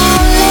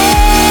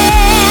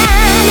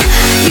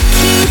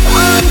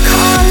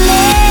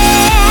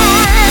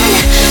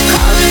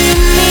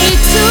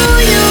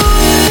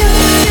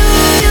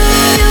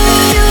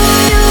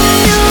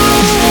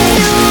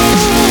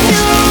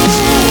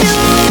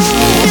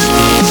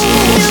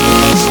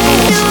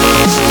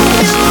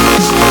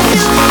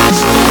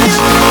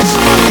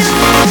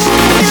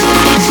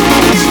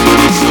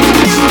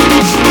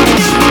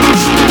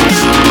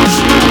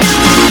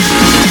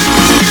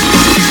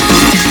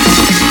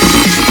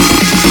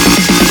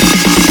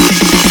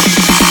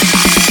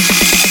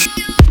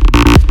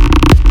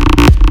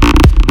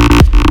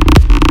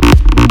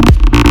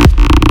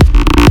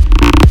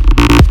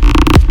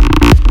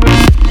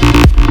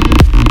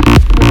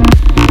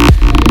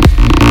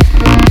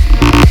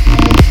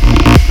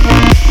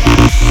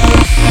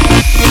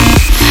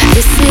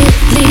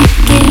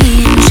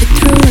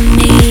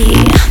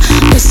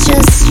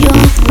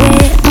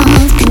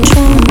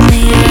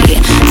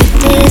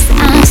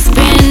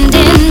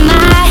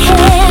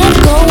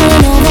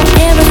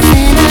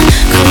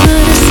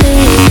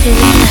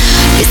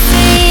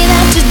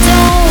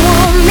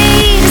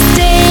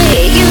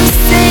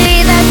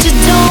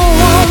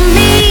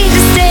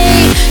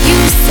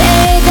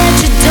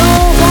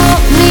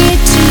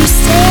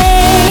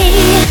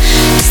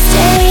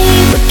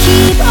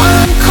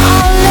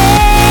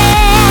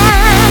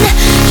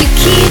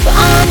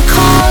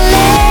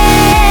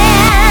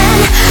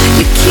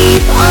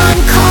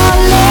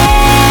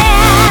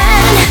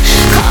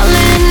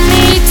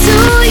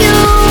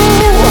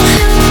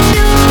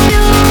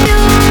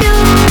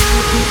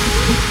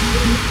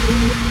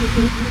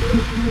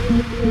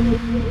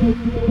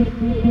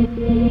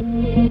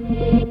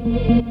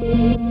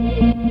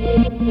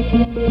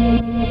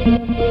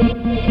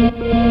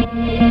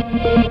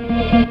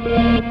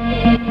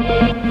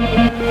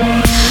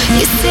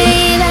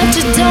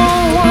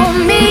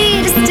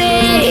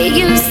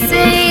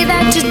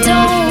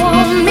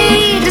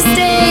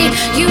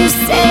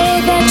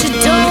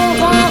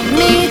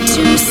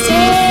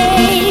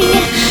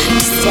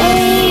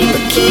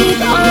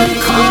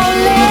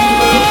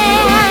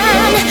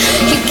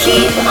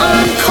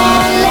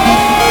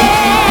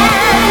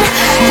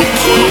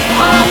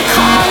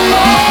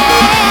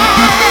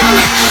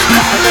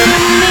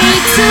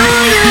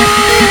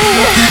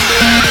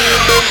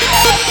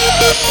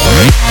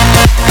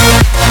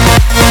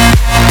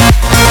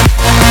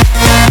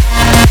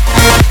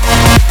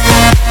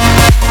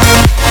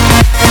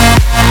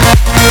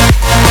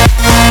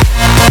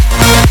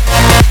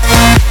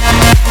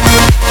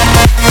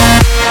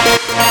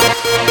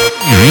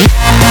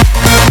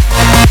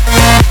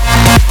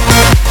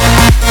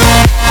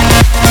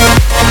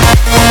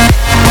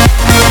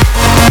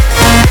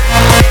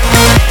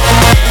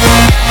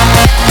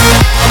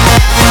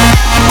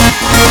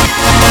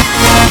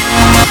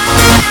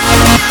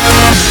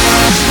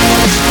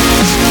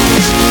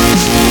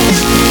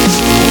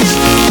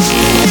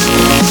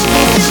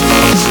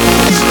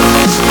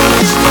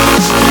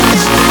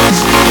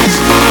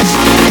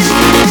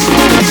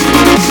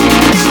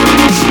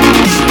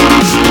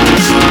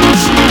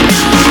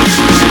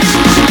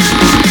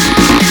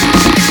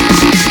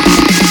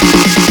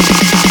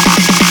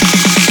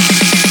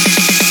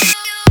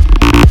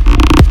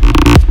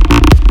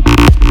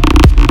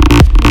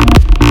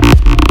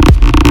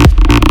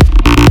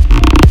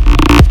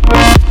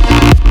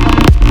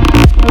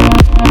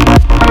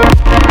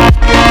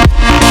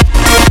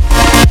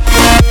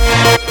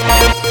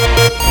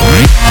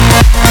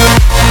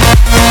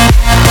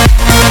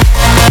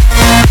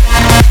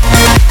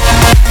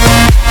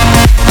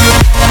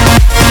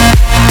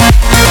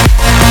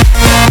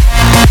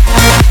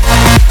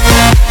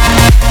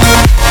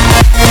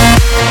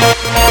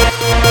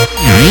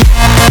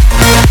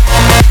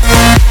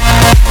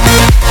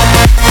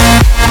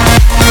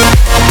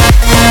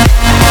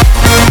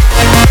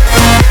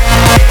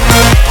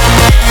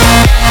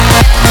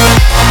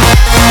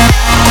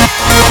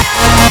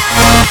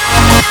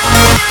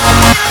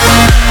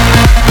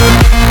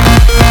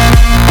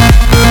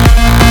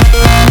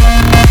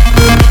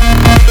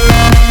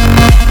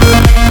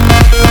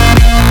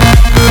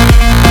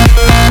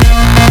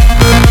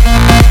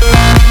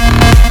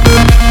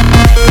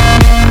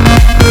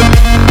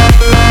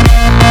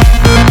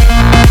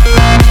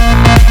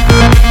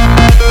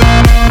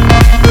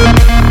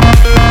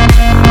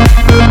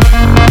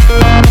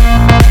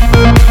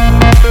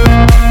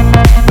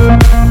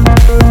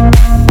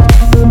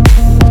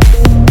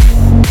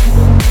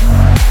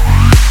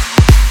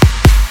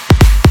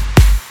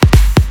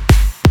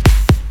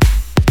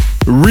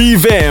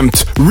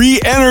revamped,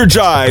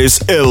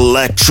 re-energized,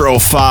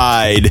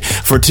 electrified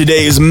for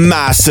today's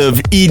massive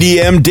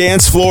EDM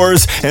dance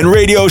floors and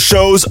radio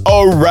shows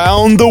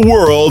around the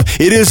world.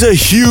 It is a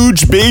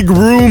huge big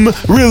room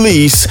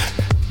release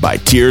by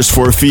Tears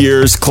for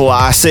Fears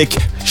classic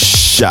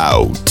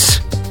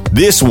Shout.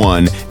 This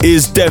one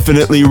is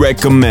definitely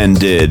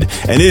recommended,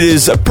 and it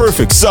is a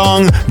perfect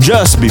song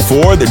just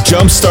before the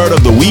jumpstart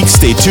of the week.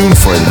 Stay tuned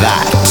for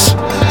that.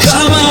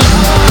 Come on!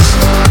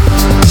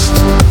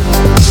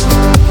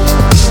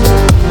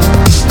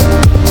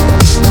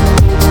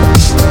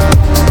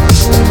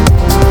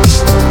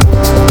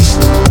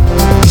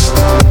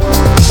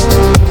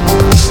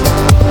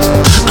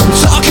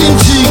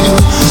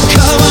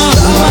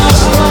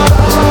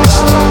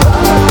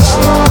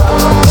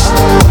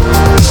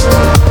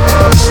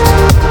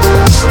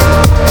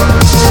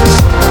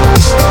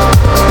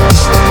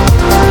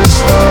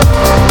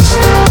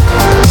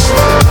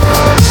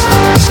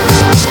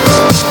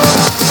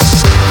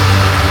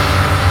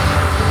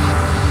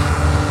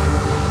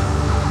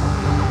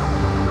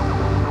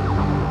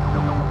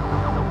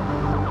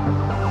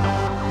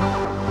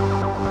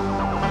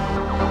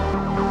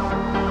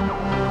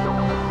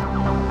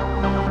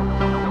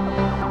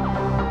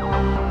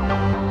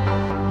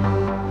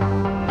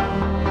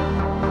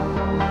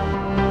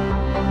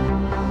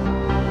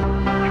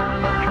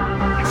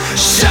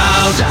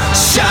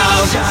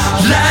 Shout,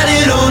 let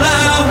it all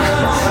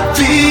out.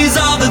 These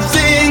are the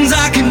things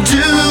I can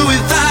do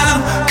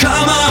without.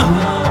 Come on,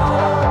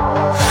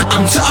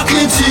 I'm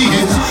talking to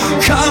you.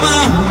 Come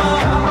on.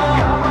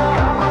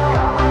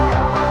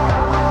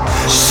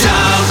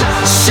 Shout,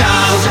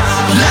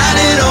 let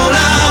it all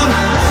out.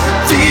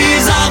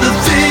 These are the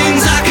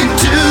things I can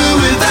do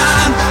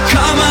without.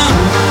 Come on,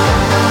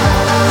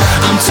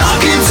 I'm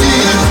talking to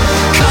you.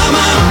 Come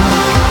on.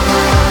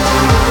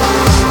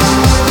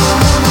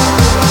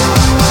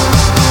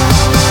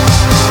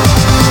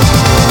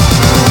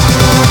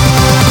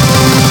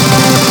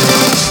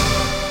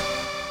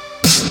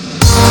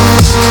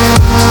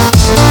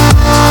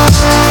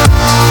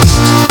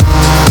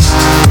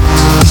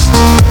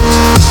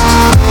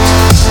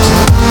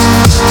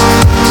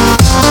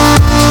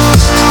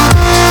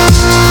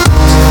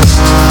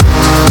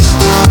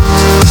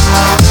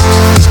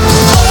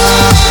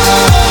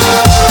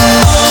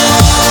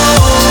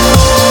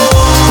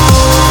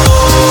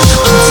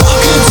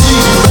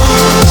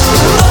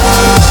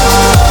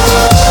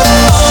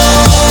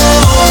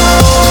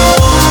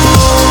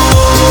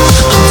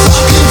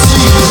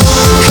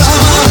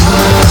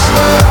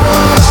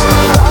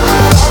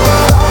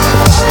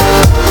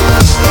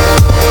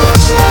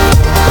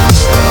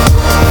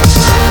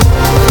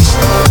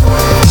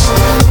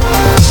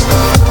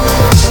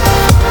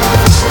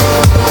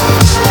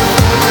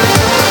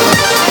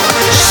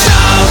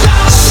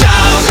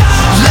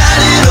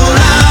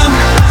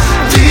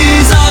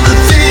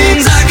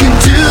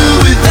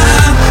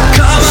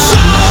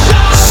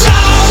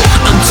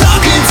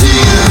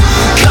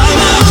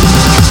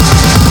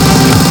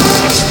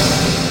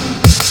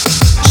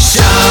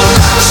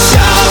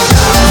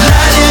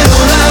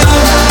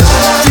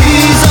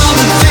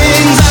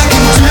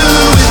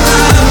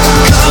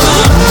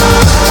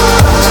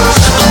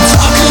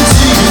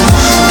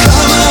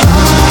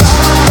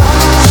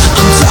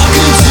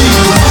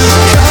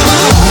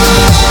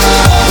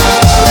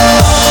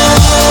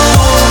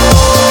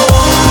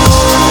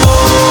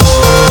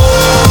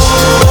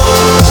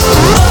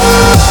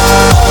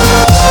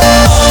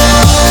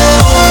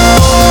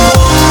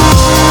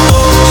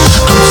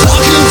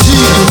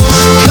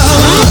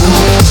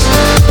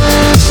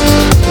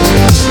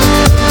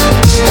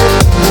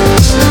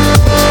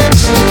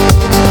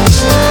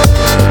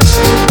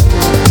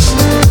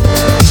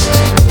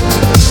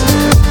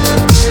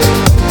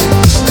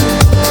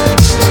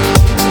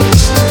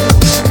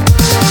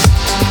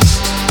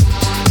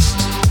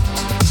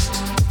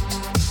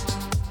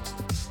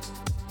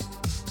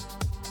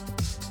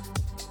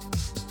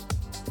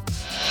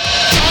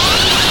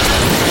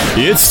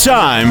 It's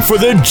time for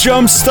the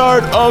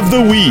Jumpstart of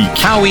the Week.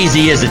 How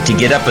easy is it to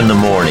get up in the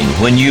morning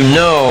when you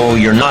know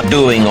you're not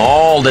doing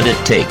all that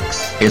it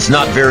takes? It's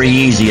not very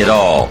easy at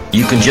all.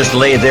 You can just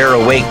lay there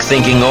awake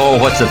thinking, oh,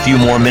 what's a few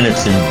more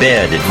minutes in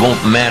bed? It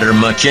won't matter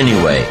much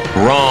anyway.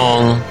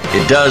 Wrong.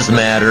 It does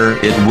matter.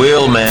 It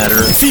will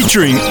matter.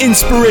 Featuring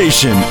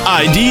inspiration,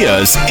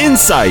 ideas,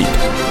 insight,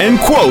 and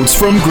quotes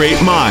from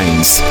great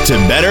minds to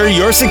better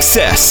your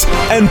success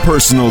and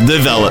personal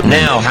development.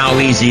 Now, how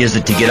easy is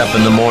it to get up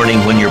in the morning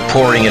when you're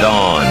pouring it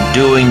on,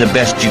 doing the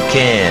best you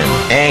can,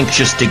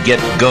 anxious to get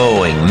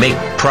going, make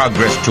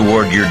progress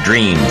toward your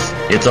dreams?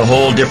 It's a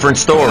whole different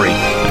story.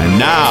 And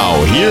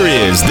now, here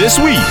is this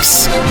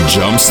week's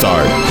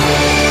Jumpstart.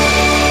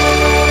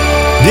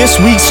 This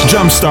week's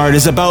Jumpstart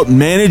is about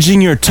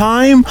managing your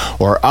time,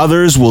 or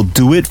others will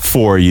do it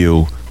for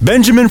you.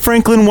 Benjamin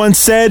Franklin once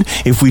said,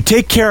 if we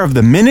take care of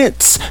the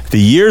minutes, the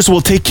years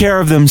will take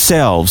care of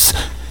themselves.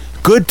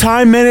 Good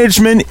time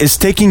management is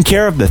taking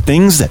care of the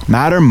things that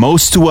matter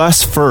most to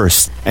us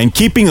first, and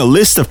keeping a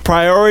list of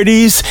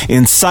priorities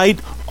in sight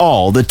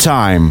all the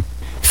time.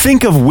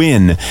 Think of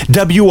WIN,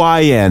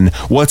 W-I-N,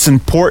 what's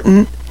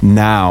important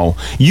now.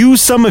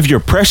 Use some of your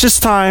precious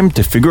time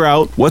to figure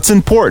out what's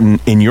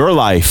important in your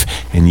life,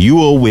 and you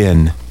will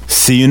win.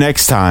 See you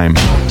next time.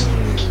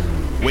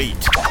 Wait,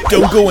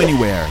 don't go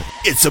anywhere.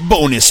 It's a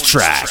bonus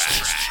track.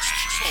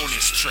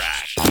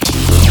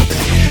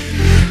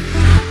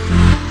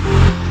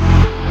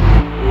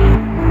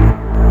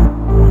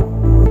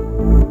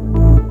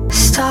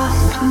 Stop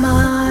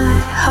my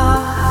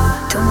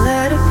heart, don't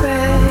let it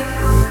break.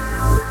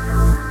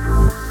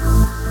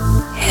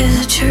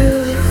 Is it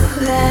true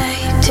that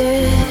you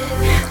did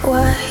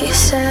what you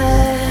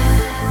said?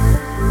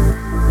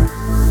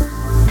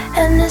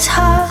 And it's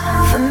hard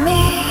for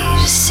me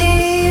to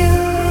see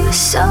you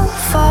so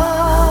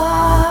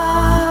far,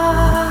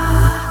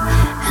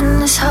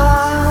 and it's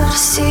hard to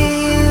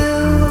see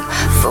you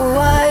for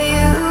what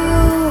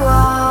you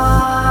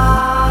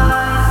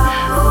are,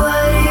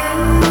 what you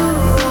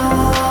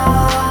are.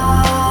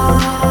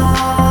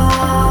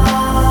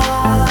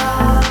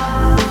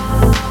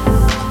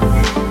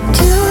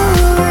 Do you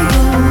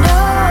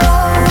know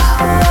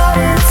what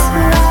it's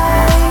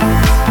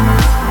like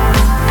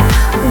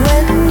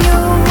when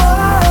your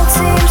world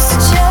seems to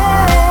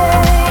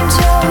change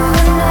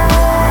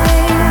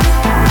overnight,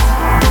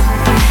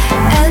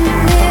 and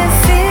it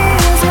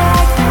feels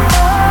like the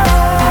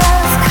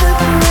earth could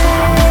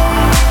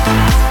break?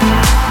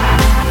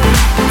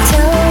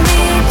 Tell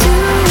me, do you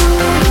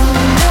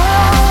know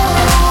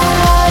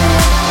what it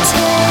takes? Do you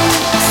know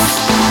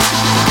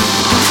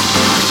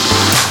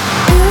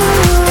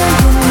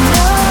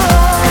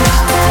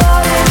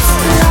what it's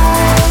like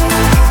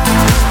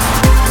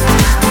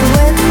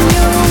when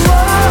your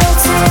world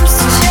seems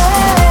to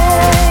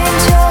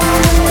change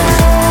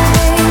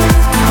overnight,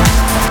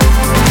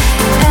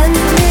 and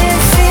it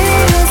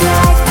feels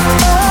like the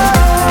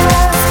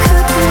earth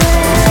could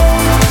break?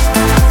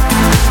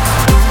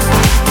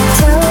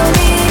 Tell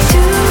me, do you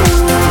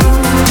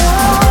know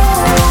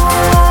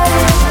what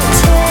it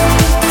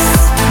takes?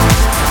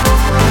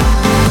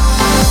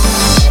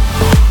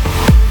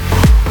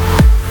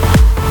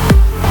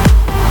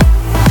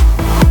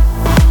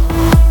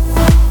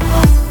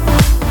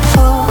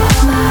 Hold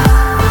my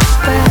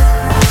breath,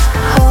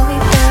 hold me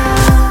down.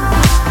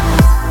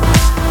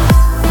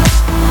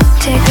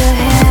 Take a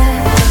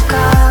hand of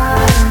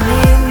God and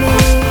lead me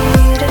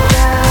to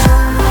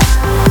drown.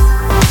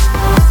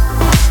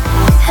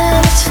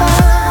 And it's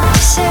fun to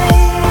say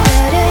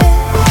that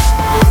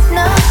it's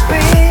not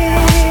real.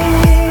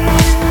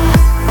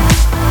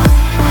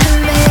 And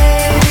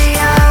maybe I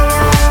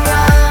won't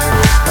run,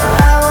 or I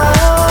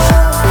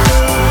won't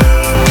flee.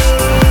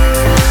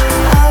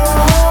 I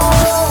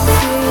won't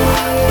flee.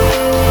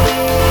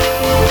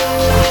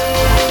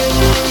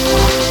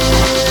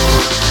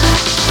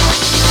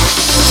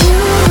 Do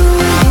you know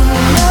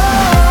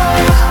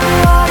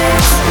what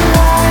it's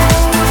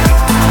like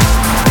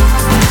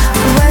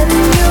when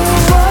your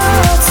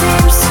world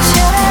seems to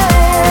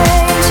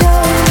change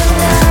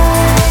overnight,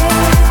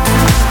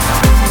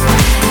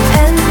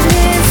 and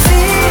it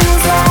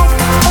feels like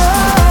the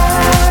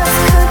earth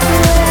could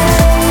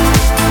break?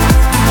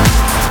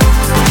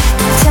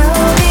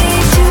 Tell me,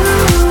 do you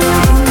know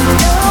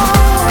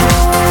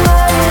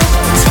what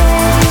it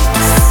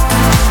takes?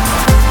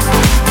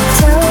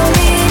 Tell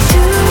me,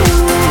 do you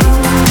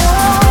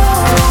know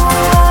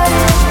what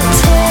it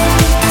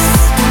takes?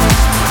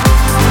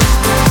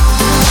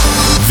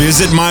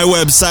 Visit my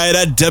website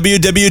at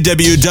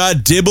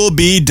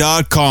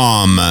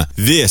www.dibblebee.com.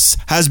 This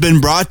has been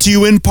brought to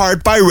you in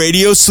part by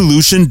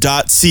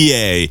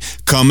radiosolution.ca.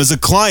 Come as a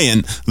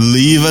client,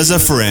 leave as a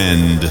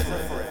friend.